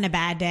 Like I'm having a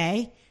bad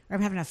day or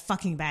I'm having a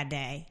fucking bad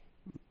day.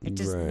 It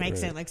just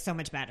makes it like so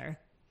much better.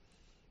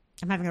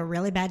 I'm having a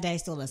really bad day,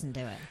 still listen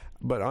to it.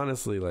 But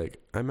honestly,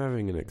 like I'm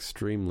having an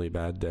extremely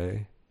bad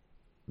day.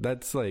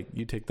 That's like,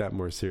 you take that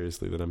more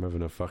seriously than I'm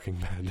having a fucking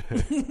bad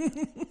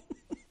day.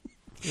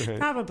 Right?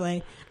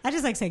 Probably. I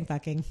just like saying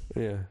fucking.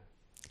 Yeah.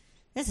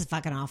 This is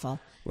fucking awful.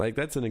 Like,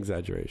 that's an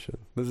exaggeration.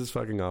 This is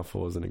fucking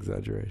awful is an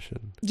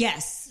exaggeration.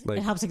 Yes. Like,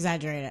 it helps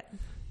exaggerate it.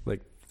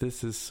 Like,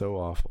 this is so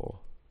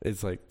awful.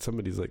 It's like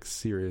somebody's like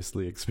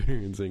seriously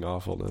experiencing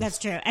awfulness. That's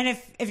true. And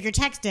if you're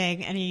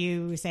texting and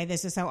you say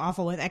this is so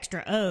awful with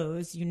extra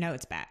O's, you know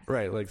it's bad.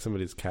 Right. Like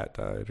somebody's cat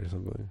died or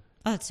something.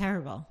 Oh, it's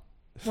terrible.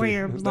 Where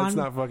your That's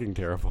not fucking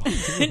terrible.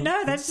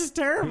 No, that's just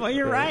terrible.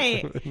 You're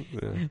right.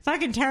 Yeah.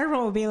 Fucking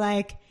terrible would be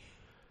like,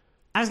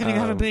 I was going to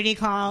go have a booty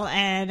call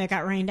and it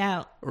got rained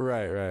out.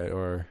 Right.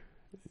 Or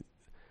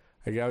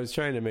like, I was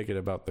trying to make it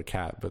about the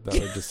cat, but that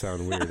would just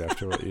sound weird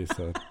after what you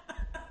said.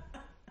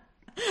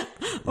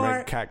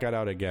 My cat got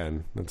out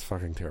again. That's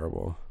fucking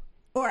terrible.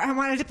 Or I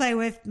wanted to play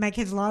with my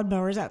kids'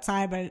 lawnmowers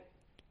outside, but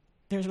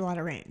there's a lot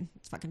of rain.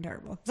 It's fucking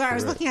terrible. Sorry, I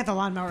was looking at the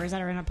lawnmowers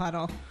that are in a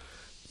puddle.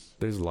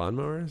 There's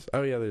lawnmowers?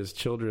 Oh, yeah, there's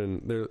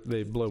children.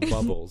 They blow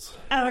bubbles.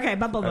 Oh, okay,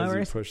 bubble as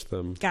mowers. you push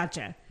them.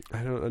 Gotcha.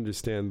 I don't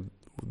understand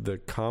the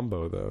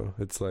combo, though.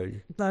 It's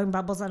like... blowing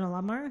bubbles on a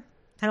lawnmower?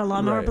 How a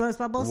lawnmower blows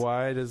bubbles?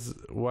 Why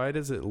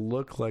does it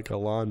look like a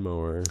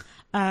lawnmower?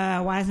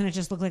 Why doesn't it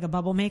just look like a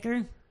bubble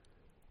maker?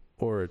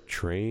 Or a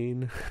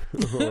train?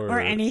 Or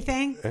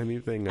anything?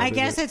 Anything. I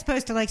guess it's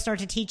supposed to like start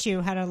to teach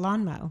you how to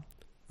lawn mow.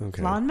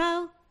 Okay. Lawn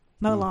mow?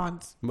 Mow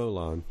lawns. Mow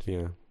lawn,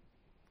 yeah.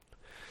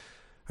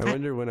 I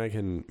wonder when I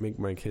can make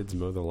my kids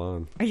mow the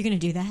lawn. Are you going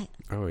to do that?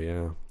 Oh,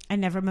 yeah. I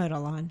never mowed a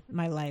lawn in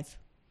my life.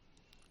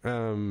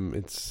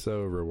 It's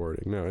so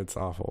rewarding. No, it's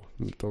awful.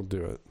 Don't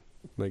do it.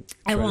 Like,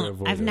 I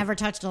won't. I've never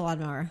touched a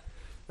lawnmower.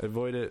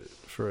 Avoid it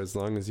for as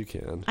long as you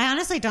can. I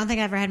honestly don't think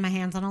I ever had my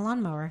hands on a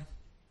lawnmower.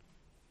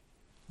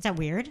 Is that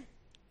weird?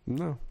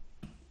 No.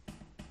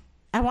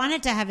 I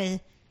wanted to have a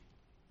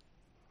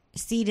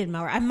seated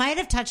mower. I might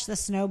have touched the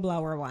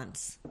snowblower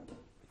once.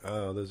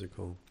 Oh, those are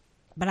cool.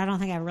 But I don't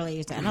think I really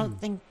used it. I don't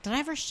think... did I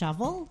ever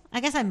shovel? I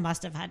guess I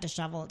must have had to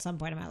shovel at some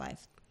point in my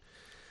life.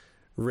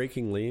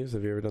 Raking leaves?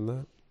 Have you ever done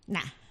that?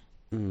 Nah.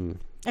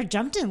 I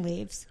jumped in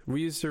leaves.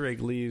 We used to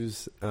rake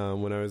leaves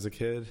when I was a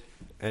kid.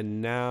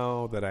 And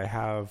now that I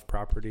have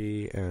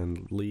property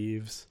and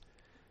leaves,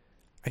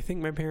 I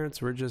think my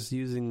parents were just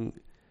using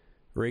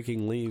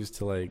raking leaves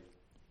to, like,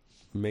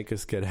 make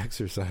us get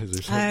exercise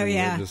or something. Oh,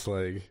 yeah. They're just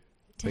like...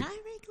 Did I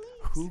rake leaves?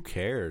 Who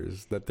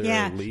cares that there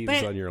are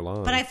leaves on your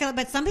lawn? But I feel,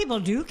 but some people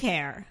do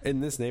care. In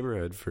this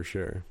neighborhood, for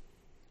sure.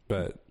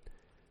 But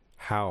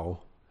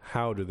how?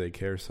 How do they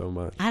care so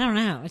much? I don't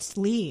know. It's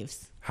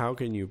leaves. How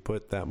can you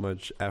put that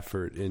much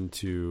effort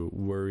into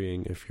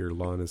worrying if your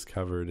lawn is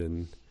covered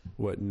in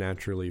what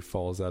naturally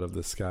falls out of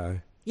the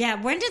sky?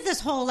 Yeah, when did this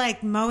whole,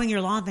 like, mowing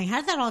your lawn thing, how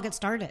did that all get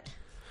started?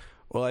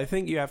 Well, I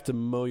think you have to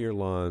mow your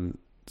lawn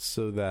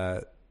so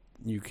that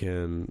you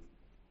can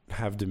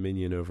have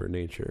dominion over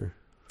nature.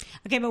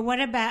 Okay, but what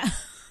about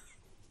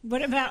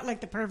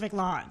like the perfect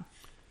lawn?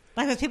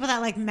 Like those people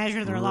that like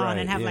measure their lawn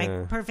and have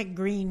like perfect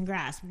green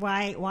grass.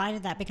 Why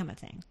did that become a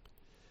thing?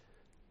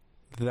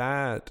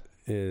 That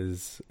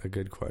is a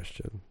good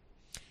question.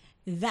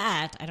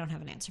 That I don't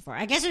have an answer for.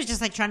 I guess it was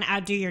just like trying to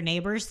outdo your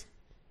neighbors.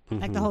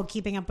 Like the whole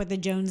keeping up with the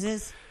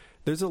Joneses.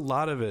 There's a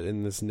lot of it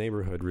in this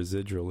neighborhood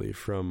residually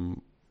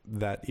from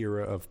that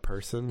era of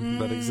person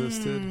that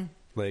existed.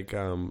 Like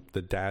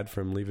the dad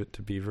from Leave It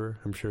to Beaver.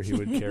 I'm sure he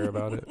would care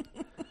about it.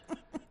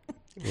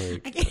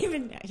 Like, I can't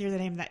even hear the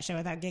name of that show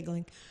without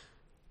giggling.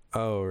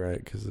 Oh, right,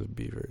 because of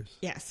beavers.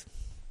 Yes.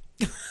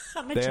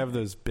 They have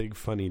those big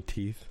funny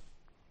teeth.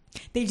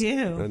 They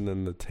do. And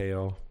then the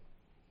tail.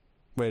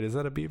 Wait, is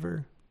that a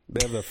beaver?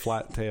 They have the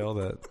flat tail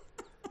that...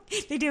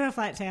 They do have a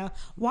flat tail.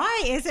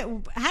 Why is it...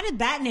 how did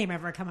that name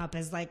ever come up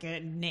as like a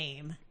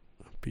name?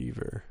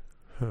 Beaver.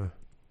 Huh.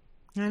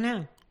 I don't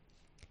know.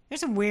 There's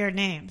some weird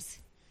names.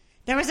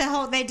 There was a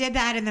whole... they did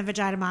that in the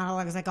vagina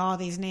monologue. It was like all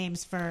these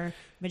names for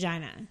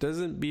vagina.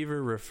 Doesn't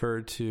beaver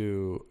refer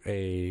to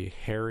a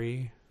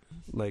hairy...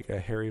 like a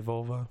hairy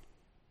vulva?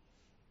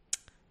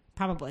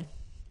 Probably.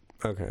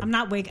 Okay. I'm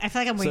not I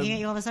feel like I'm winking at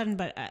you all of a sudden,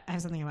 but I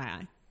have something in my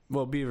eye.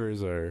 Well,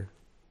 beavers are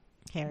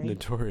hairy,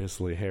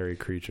 notoriously hairy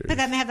creatures. But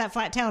then they have that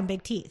flat tail and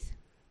big teeth.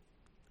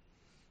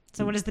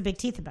 So what is the big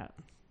teeth about?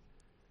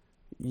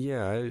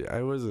 Yeah,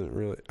 I wasn't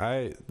really...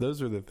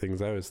 those are the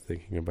things I was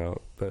thinking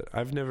about, but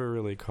I've never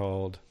really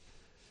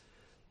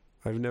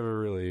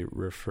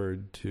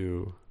referred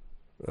to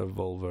a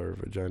vulva or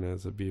vagina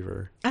as a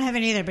beaver. I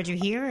haven't either, but you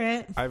hear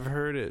it. I've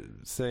heard it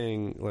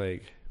saying,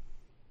 like...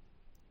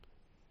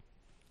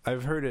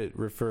 I've heard it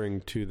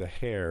referring to the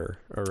hair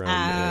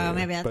around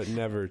the area, maybe but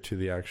never to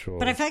the actual...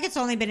 But I feel like it's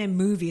only been in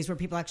movies where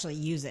people actually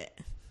use it.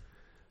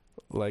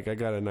 Like, I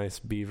got a nice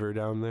beaver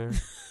down there,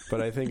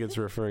 but I think it's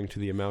referring to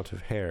the amount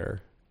of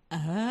hair. Oh.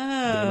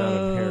 The amount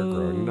of hair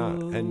growing,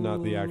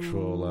 not the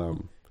actual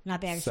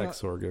not the actual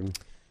sex organ.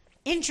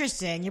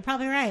 Interesting. You're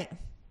probably right.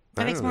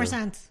 That makes more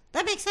sense.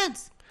 That makes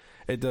sense.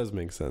 It does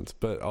make sense,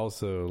 but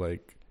also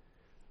like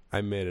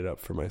I made it up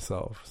for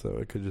myself, so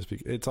it could just be.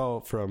 It's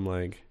all from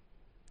like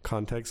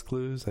context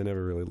clues. I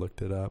never really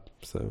looked it up,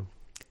 so.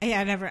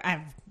 Yeah,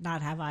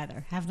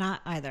 Have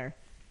not either.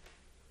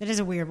 It is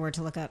a weird word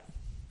to look up.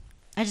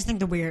 I just think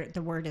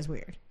the word is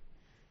weird.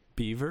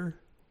 Beaver?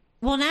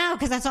 Well, now,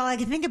 because that's all I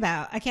can think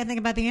about. I can't think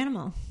about the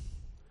animal.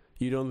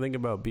 You don't think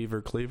about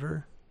beaver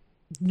cleaver?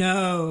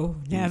 No,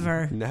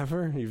 never.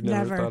 Never? You've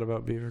never thought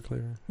about beaver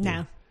cleaver? No.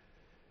 Yeah.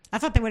 I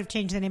thought they would have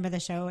changed the name of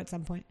the show at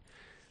some point.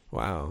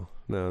 Wow.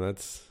 No,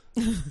 that's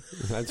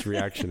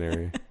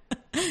reactionary.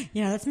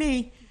 Yeah, that's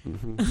me.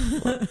 Mm-hmm.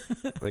 Well,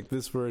 like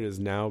this word is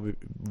now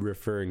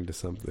referring to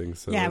something.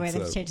 So yeah, we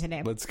have to change the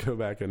name. Let's go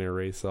back and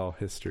erase all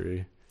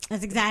history.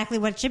 That's exactly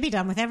what should be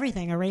done with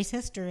everything. Erase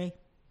history.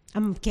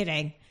 I'm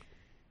kidding.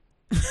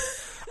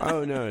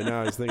 Oh, no.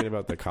 I was thinking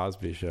about the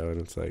Cosby Show, and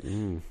it's like,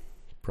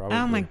 probably.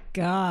 Oh, my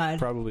God.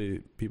 Probably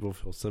people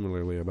feel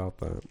similarly about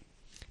that.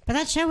 But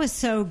that show was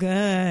so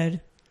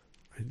good.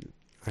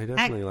 I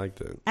definitely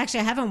liked it.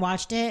 Actually, I haven't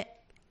watched it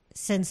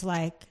since,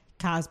 like,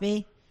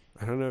 Cosby.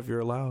 I don't know if you're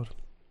allowed.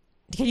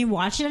 Can you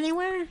watch it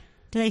anywhere?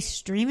 Do they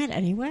stream it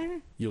anywhere?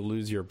 You'll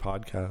lose your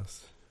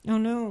podcast. Oh,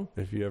 no.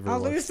 If you ever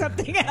I'll lose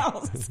something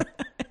else.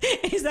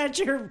 Is that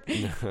your...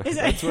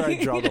 That's where I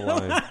draw the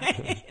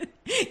line.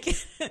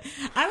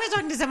 I was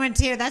talking to someone,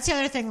 too. That's the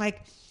other thing.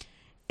 Like,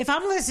 if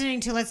I'm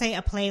listening to, let's say,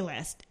 a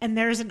playlist, and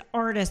there's an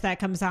artist that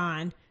comes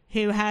on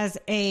who has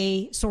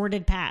a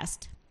sordid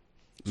past,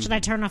 should I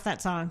turn off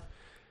that song?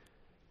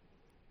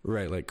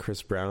 Right, like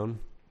Chris Brown?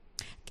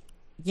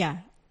 Yeah.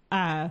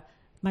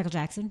 Michael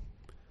Jackson?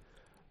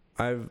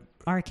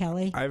 R.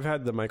 Kelly? I've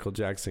had the Michael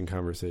Jackson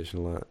conversation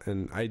a lot,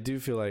 and I do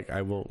feel like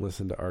I won't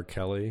listen to R.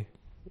 Kelly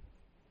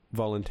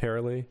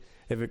voluntarily.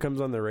 If it comes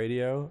on the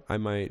radio, I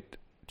might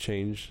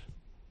change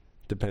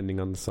depending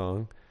on the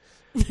song.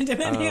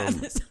 Depending on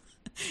the song.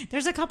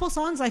 There's a couple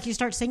songs like you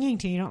start singing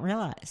to, you don't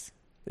realize.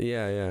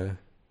 Yeah.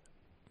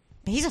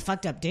 But he's a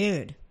fucked up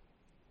dude.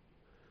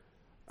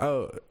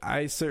 Oh,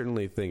 I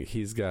certainly think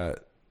he's got...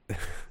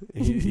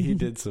 he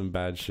did some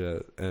bad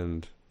shit,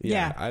 and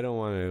yeah. I don't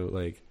want to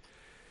like...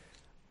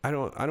 I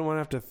don't want to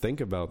have to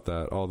think about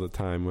that all the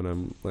time when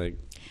I'm like.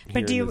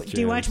 But do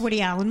you watch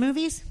Woody Allen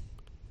movies?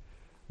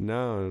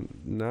 No,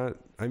 not.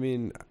 I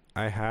mean,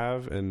 I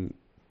have, and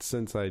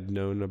since I'd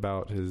known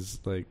about his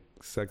like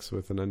sex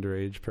with an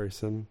underage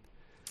person,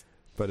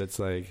 but it's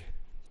like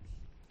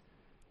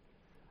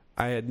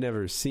I had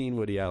never seen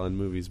Woody Allen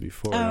movies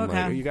before. Oh,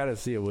 okay. Like, you got to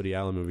see a Woody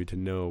Allen movie to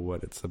know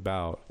what it's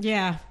about.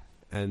 Yeah.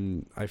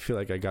 And I feel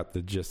like I got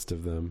the gist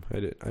of them.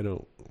 I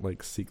don't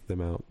like seek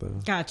them out though.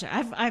 Gotcha.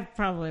 I've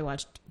probably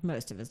watched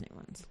most of his new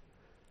ones.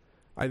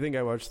 I think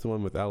I watched the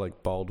one with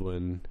Alec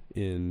Baldwin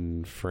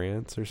in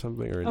France or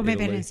something. Or in maybe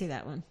Italy. I didn't see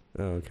that one.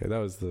 Oh, okay. That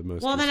was the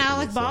most. Well, then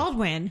Alec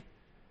Baldwin.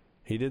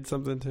 He did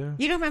something too?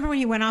 You don't remember when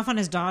he went off on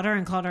his daughter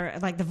and called her,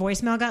 like the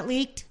voicemail got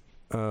leaked?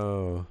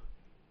 Oh.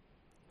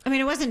 I mean,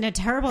 it wasn't a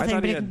terrible thing.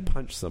 But he had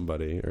punched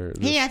somebody.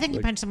 I think he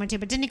punched someone too.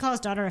 But didn't he call his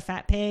daughter a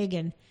fat pig?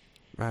 And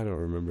I don't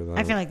remember that.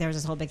 I feel like there was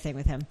this whole big thing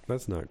with him.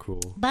 That's not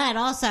cool. But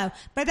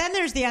then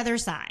there's the other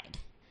side.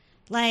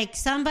 Like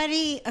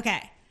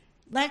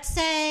let's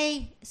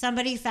say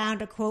somebody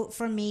found a quote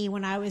from me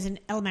when I was in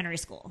elementary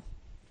school.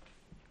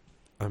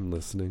 I'm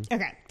listening.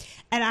 Okay.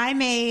 And I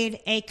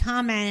made a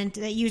comment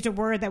that used a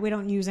word that we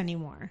don't use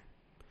anymore.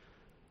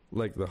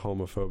 Like the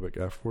homophobic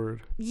F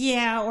word?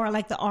 Yeah, or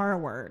like the R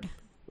word.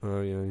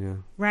 Oh, yeah.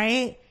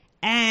 Right?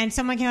 And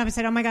someone came up and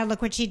said, oh my God,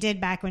 look what she did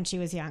back when she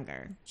was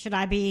younger. Should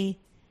I be...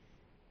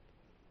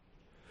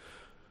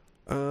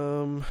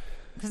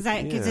 Because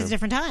it's a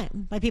different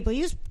time. Like, people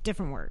use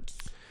different words.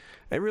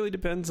 It really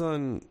depends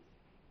on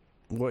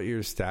what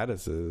your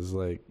status is.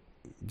 Like,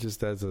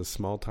 just as a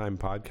small-time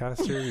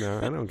podcaster, no,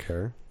 I don't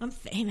care. I'm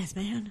famous,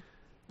 man.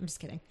 I'm just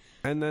kidding.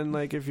 And then,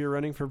 like, if you're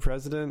running for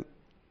president...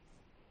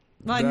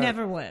 Well, I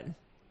never would.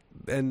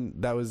 And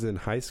that was in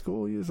high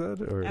school, you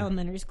said? Or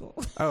elementary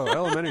school. Oh,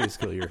 elementary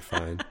school, you're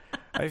fine.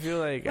 I feel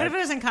like... What if it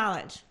was in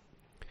college?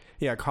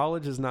 Yeah,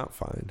 college is not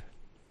fine.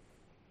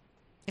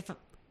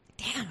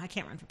 Damn, I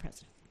can't run for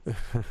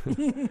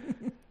president.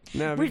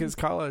 No, because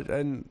college,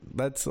 and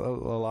that's a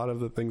lot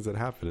of the things that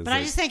happen. But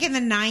I just think in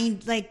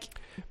the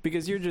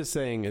because you're just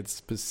saying it's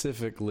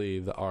specifically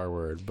the R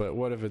word, but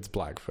what if it's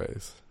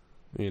blackface,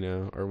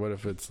 or what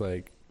if it's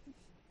like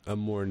a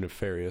more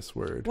nefarious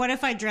word? What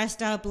if I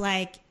dressed up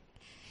like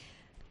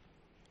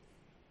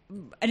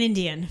an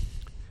Indian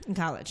in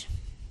college?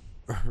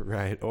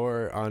 Right,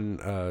 or on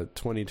a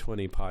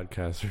 2020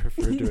 podcast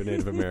referred to a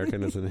Native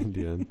American as an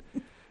Indian.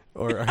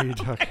 Or are you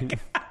talking...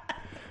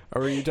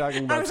 Or were you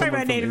talking about? I was talking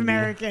about Native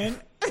American.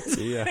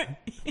 Yeah.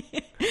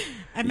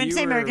 I meant to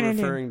say American Indian.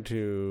 You were referring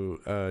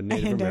to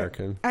Native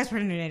American. I was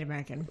referring to Native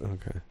American.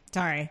 Okay.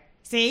 Sorry.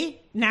 See?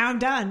 Now I'm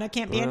done. I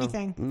can't be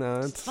anything. No,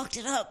 it's fucked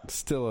it up.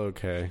 Still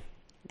okay.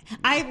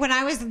 When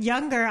I was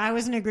younger, I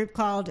was in a group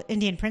called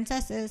Indian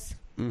Princesses.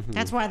 Mm-hmm.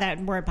 That's why that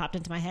word popped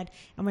into my head.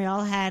 And we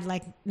all had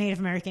like Native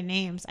American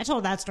names. I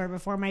told that story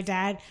before. My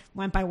dad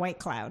went by White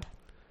Cloud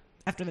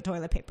after the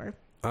toilet paper.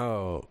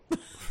 Oh,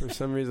 for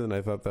some reason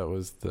I thought that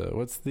was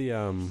what's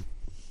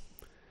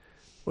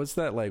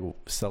that like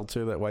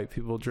seltzer that white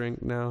people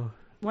drink now?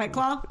 White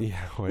Claw?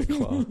 Yeah, White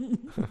Claw.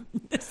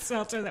 The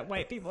seltzer that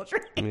white people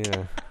drink.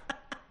 Yeah.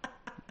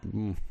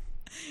 Mm.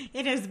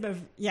 It is,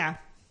 yeah.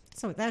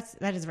 So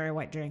that is a very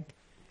white drink.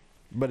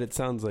 But it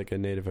sounds like a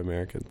Native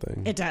American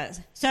thing. It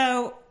does.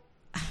 So,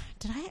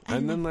 did I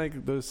and then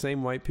like those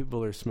same white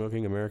people are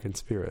smoking American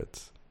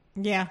spirits.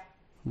 Yeah.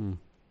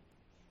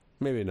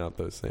 Maybe not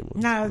those same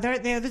ones. No,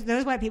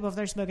 those white people, if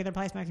they're smoking, they're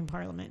probably smoking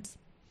Parliaments.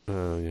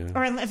 Oh, yeah.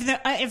 Or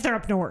if they're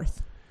up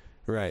north.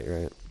 Right.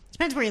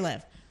 Depends where you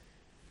live.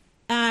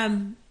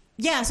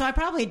 Yeah, so I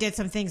probably did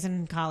some things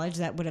in college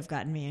that would have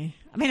gotten me...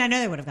 I mean, I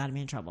know they would have gotten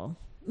me in trouble.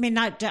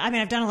 I've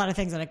done a lot of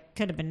things that I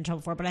could have been in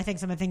trouble for, but I think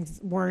some of the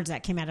words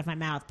that came out of my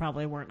mouth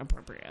probably weren't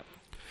appropriate.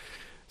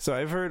 So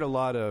I've heard a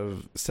lot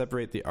of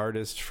separate the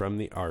artist from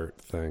the art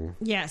thing.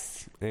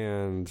 Yes.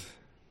 And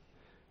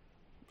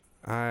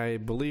I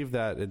believe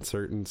that in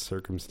certain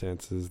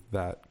circumstances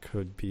that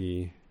could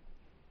be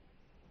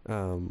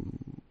a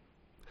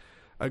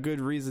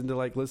good reason to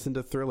like listen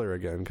to Thriller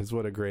again, because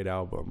what a great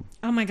album.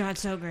 Oh my God,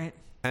 so great.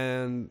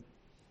 And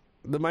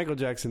the Michael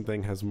Jackson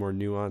thing has more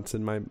nuance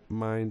in my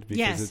mind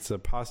because it's a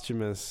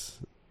posthumous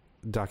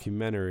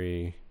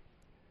documentary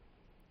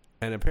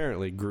and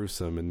apparently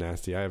gruesome and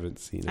nasty. I haven't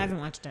seen it. I haven't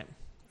watched it.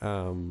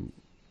 And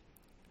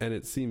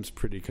it seems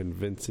pretty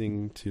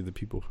convincing to the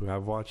people who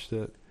have watched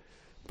it,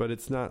 but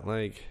it's not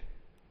like,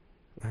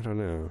 I don't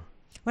know.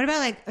 What about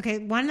like, okay,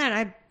 one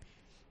that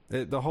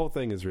the whole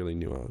thing is really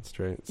nuanced,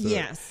 right? So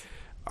yes.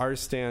 Our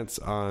stance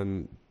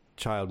on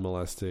child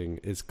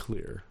molesting is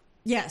clear.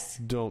 Yes.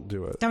 Don't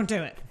do it. Don't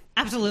do it.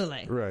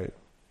 Absolutely. Right.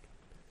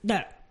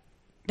 No.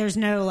 There's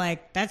no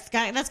like that's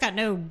got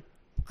no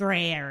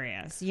gray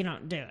areas. You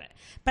don't do it.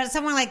 But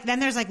someone like then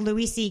there's like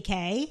Louis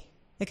C.K.,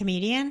 the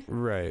comedian.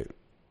 Right.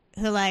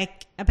 Who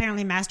like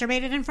apparently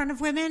masturbated in front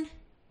of women.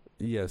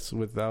 Yes,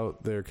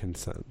 without their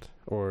consent.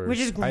 Or which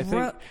is I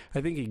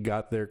think he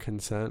got their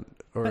consent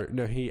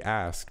no, he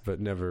asked but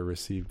never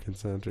received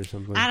consent or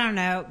something. I don't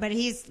know, but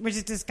which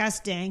is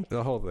disgusting.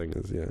 The whole thing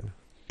is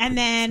And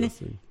then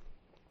disgusting.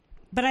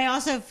 But I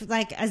also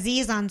like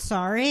Aziz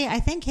Ansari. I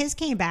think his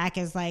came back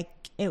as like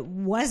it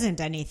wasn't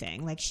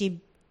anything. Like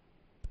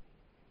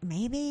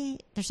maybe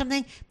there's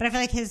something, but I feel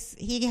like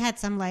he had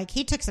some like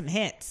he took some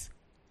hits.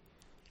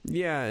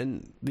 Yeah,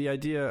 and the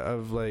idea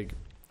of like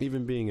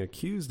even being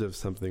accused of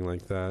something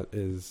like that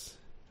is,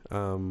 I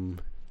don't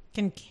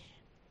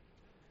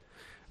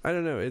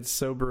know. It's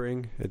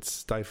sobering. It's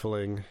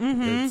stifling.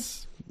 Mm-hmm.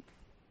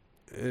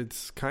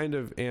 It's kind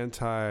of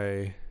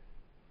anti.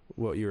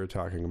 What you were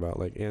talking about,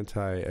 like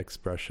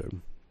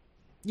anti-expression.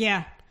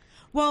 Yeah.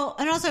 Well,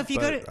 and also if you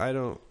go to... I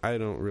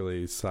don't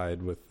really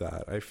side with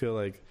that. I feel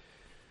like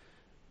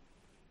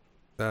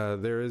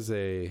there is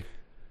I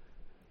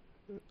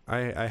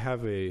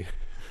have a...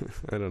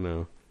 I don't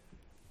know.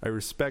 I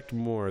respect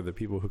more the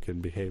people who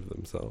can behave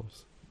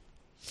themselves.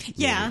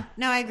 Yeah. Maybe.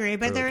 No, I agree.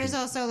 But there is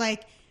also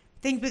like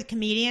things with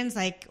comedians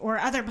like or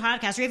other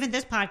podcasts or even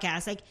this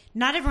podcast, like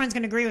not everyone's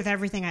going to agree with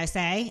everything I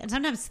say. And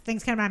sometimes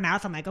things come out of my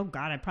mouth. I'm like, oh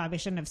God, I probably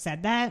shouldn't have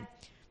said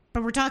that.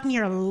 But we're talking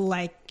here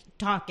like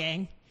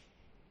talking.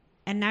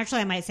 And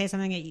naturally I might say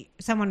something that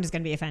someone is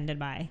going to be offended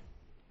by.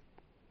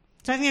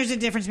 So I think there's a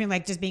difference between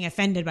like just being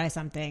offended by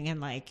something and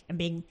like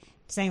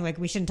saying like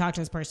we shouldn't talk to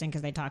this person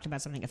because they talked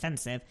about something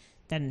offensive.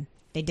 Then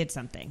they did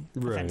something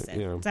offensive.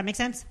 Yeah. Does that make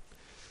sense?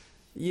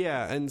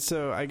 Yeah. And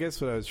so I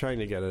guess what I was trying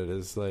to get at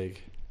is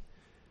like,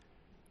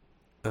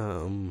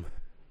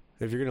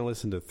 if you're going to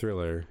listen to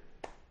Thriller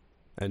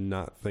and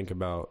not think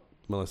about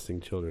molesting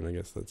children, I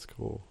guess that's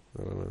cool.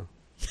 I don't know.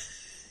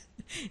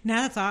 No,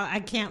 that's all. I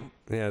can't.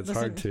 Yeah, it's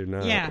hard to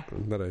now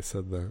that I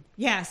said that.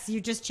 Yes,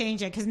 you just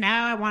change it because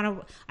now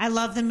I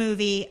love the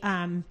movie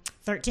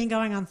 13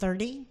 Going on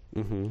 30.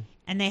 Mm-hmm.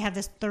 And they have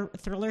this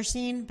Thriller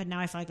scene, but now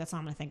I feel like that's all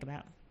I'm going to think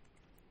about.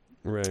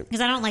 Right.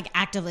 Because I don't like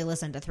actively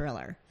listen to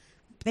Thriller.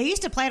 They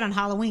used to play it on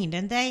Halloween,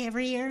 didn't they,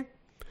 every year?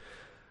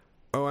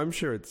 Oh, I'm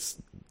sure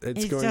it's going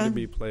to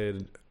be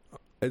played.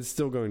 It's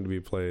still going to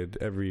be played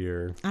every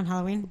year. On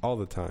Halloween? All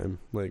the time.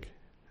 Like,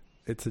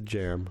 it's a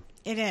jam.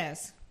 It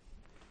is.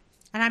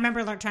 And I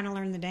remember trying to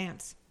learn the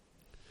dance.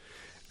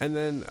 And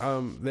then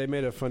they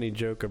made a funny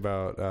joke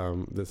about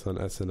this on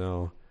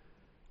SNL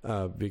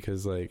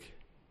because, like,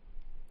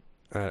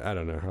 I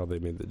don't know how they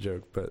made the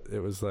joke, but it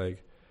was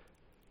like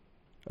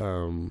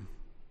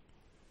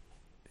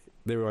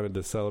they wanted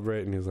to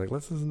celebrate, and he was like,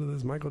 let's listen to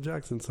this Michael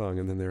Jackson song.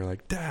 And then they were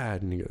like,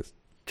 Dad. And he goes,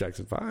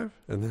 Jackson 5?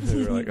 And then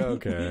they were like,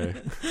 okay.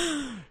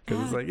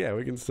 Because it's like, yeah,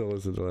 we can still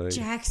listen to like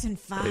Jackson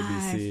 5.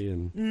 ABC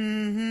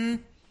and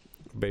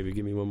Baby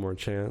Give Me One More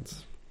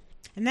Chance.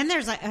 And then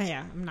there's like, oh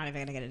yeah, I'm not even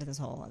going to get into this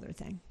whole other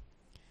thing.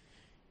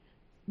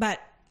 But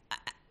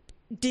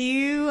do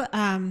you,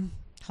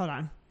 hold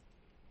on.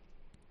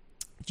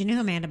 Do you know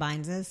who Amanda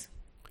Bynes is?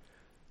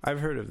 I've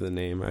heard of the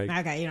name.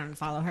 Okay, you don't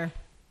follow her.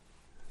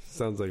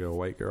 Sounds like a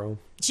white girl.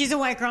 She's a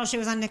white girl. She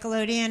was on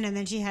Nickelodeon, and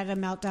then she had a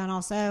meltdown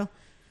also.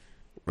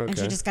 Okay. And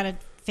she just got a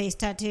face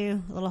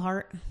tattoo, a little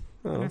heart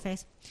on her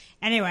face.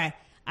 Anyway,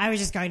 I was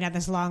just going down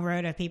this long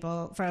road of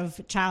people, from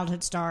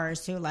childhood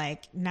stars who,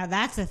 like, now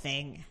that's a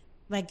thing.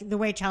 Like, the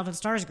way childhood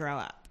stars grow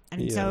up.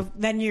 And so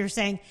then you're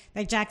saying,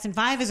 like, Jackson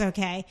 5 is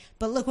okay,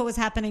 but look what was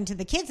happening to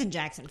the kids in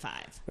Jackson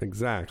 5.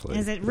 Exactly.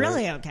 Is it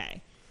really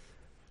okay?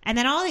 And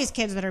then all these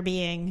kids that are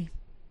being...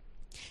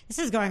 This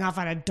is going off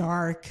on a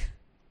dark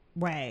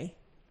way.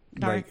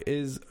 Like,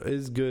 is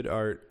good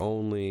art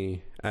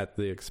only at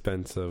the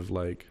expense of,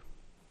 like,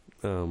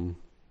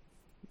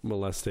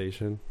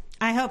 molestation?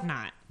 I hope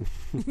not.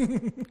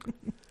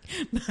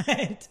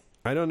 But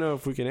I don't know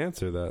if we can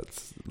answer that.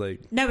 It's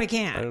like, no, we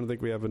can't. I don't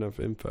think we have enough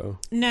info.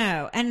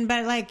 No,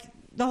 but like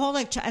the whole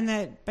like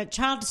but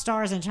child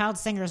stars and child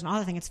singers and all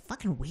that thing, it's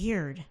fucking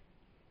weird.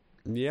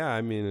 Yeah,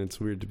 I mean, it's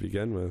weird to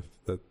begin with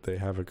that they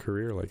have a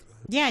career like that.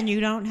 Yeah, and you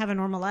don't have a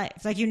normal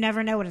life. Like, you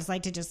never know what it's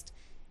like to just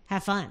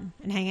have fun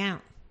and hang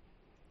out,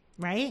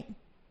 right?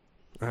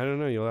 I don't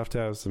know. You'll have to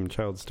have some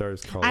child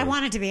stars call. I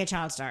wanted to be a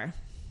child star.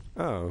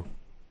 Oh.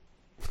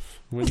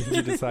 When did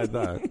you decide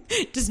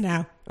that? Just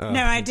now. Oh,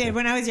 no, I okay. did.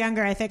 When I was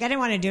younger, I think. I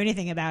didn't want to do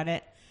anything about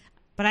it.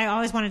 But I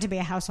always wanted to be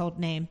a household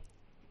name.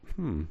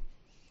 A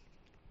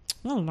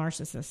little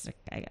narcissistic,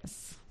 I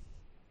guess.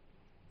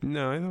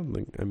 No, I don't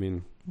think. I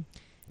mean,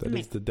 that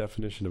is the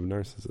definition of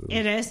narcissism.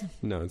 It is?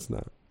 No, it's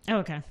not. Oh,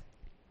 okay.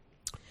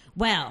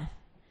 Well,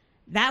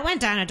 that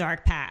went down a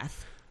dark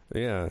path.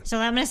 Yeah. So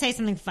I'm going to say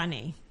something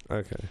funny.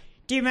 Okay.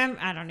 Do you remember?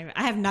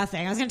 I have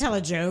nothing. I was going to tell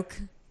a joke,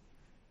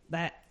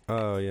 but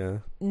Oh, yeah.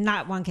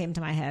 not one came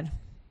to my head.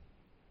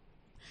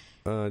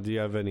 Do you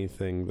have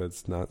anything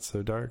that's not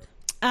so dark?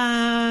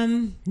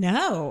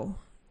 No.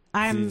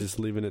 So you're just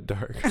leaving it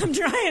dark. I'm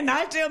trying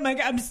not to.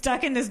 I'm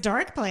stuck in this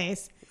dark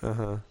place.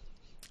 Uh-huh.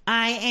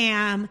 I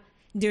am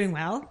doing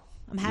well.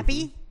 I'm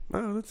happy.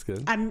 Oh, that's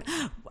good.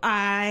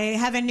 I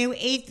have a new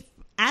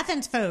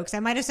Athens folks.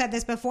 I might have said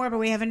this before, but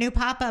we have a new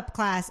pop-up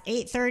class,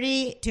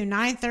 8:30 to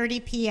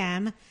 9:30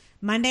 p.m.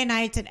 Monday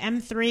nights at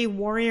M3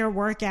 Warrior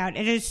Workout.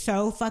 It is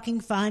so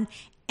fucking fun.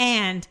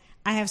 And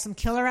I have some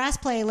killer-ass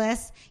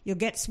playlists. You'll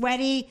get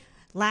sweaty.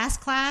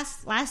 Last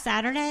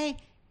Saturday,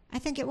 I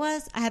think it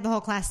was, I had the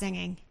whole class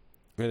singing.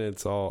 And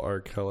it's all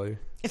R. Kelly.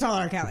 It's all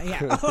R. Kelly,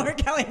 yeah. All R.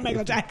 Kelly and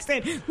Michael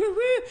Jackson.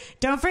 Woo-woo.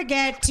 Don't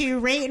forget to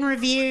rate and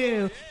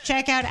review.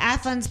 Check out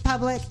Athens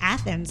Public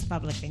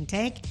Think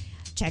Tank.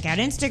 Check out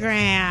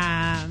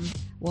Instagram.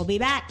 We'll be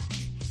back.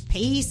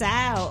 Peace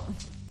out.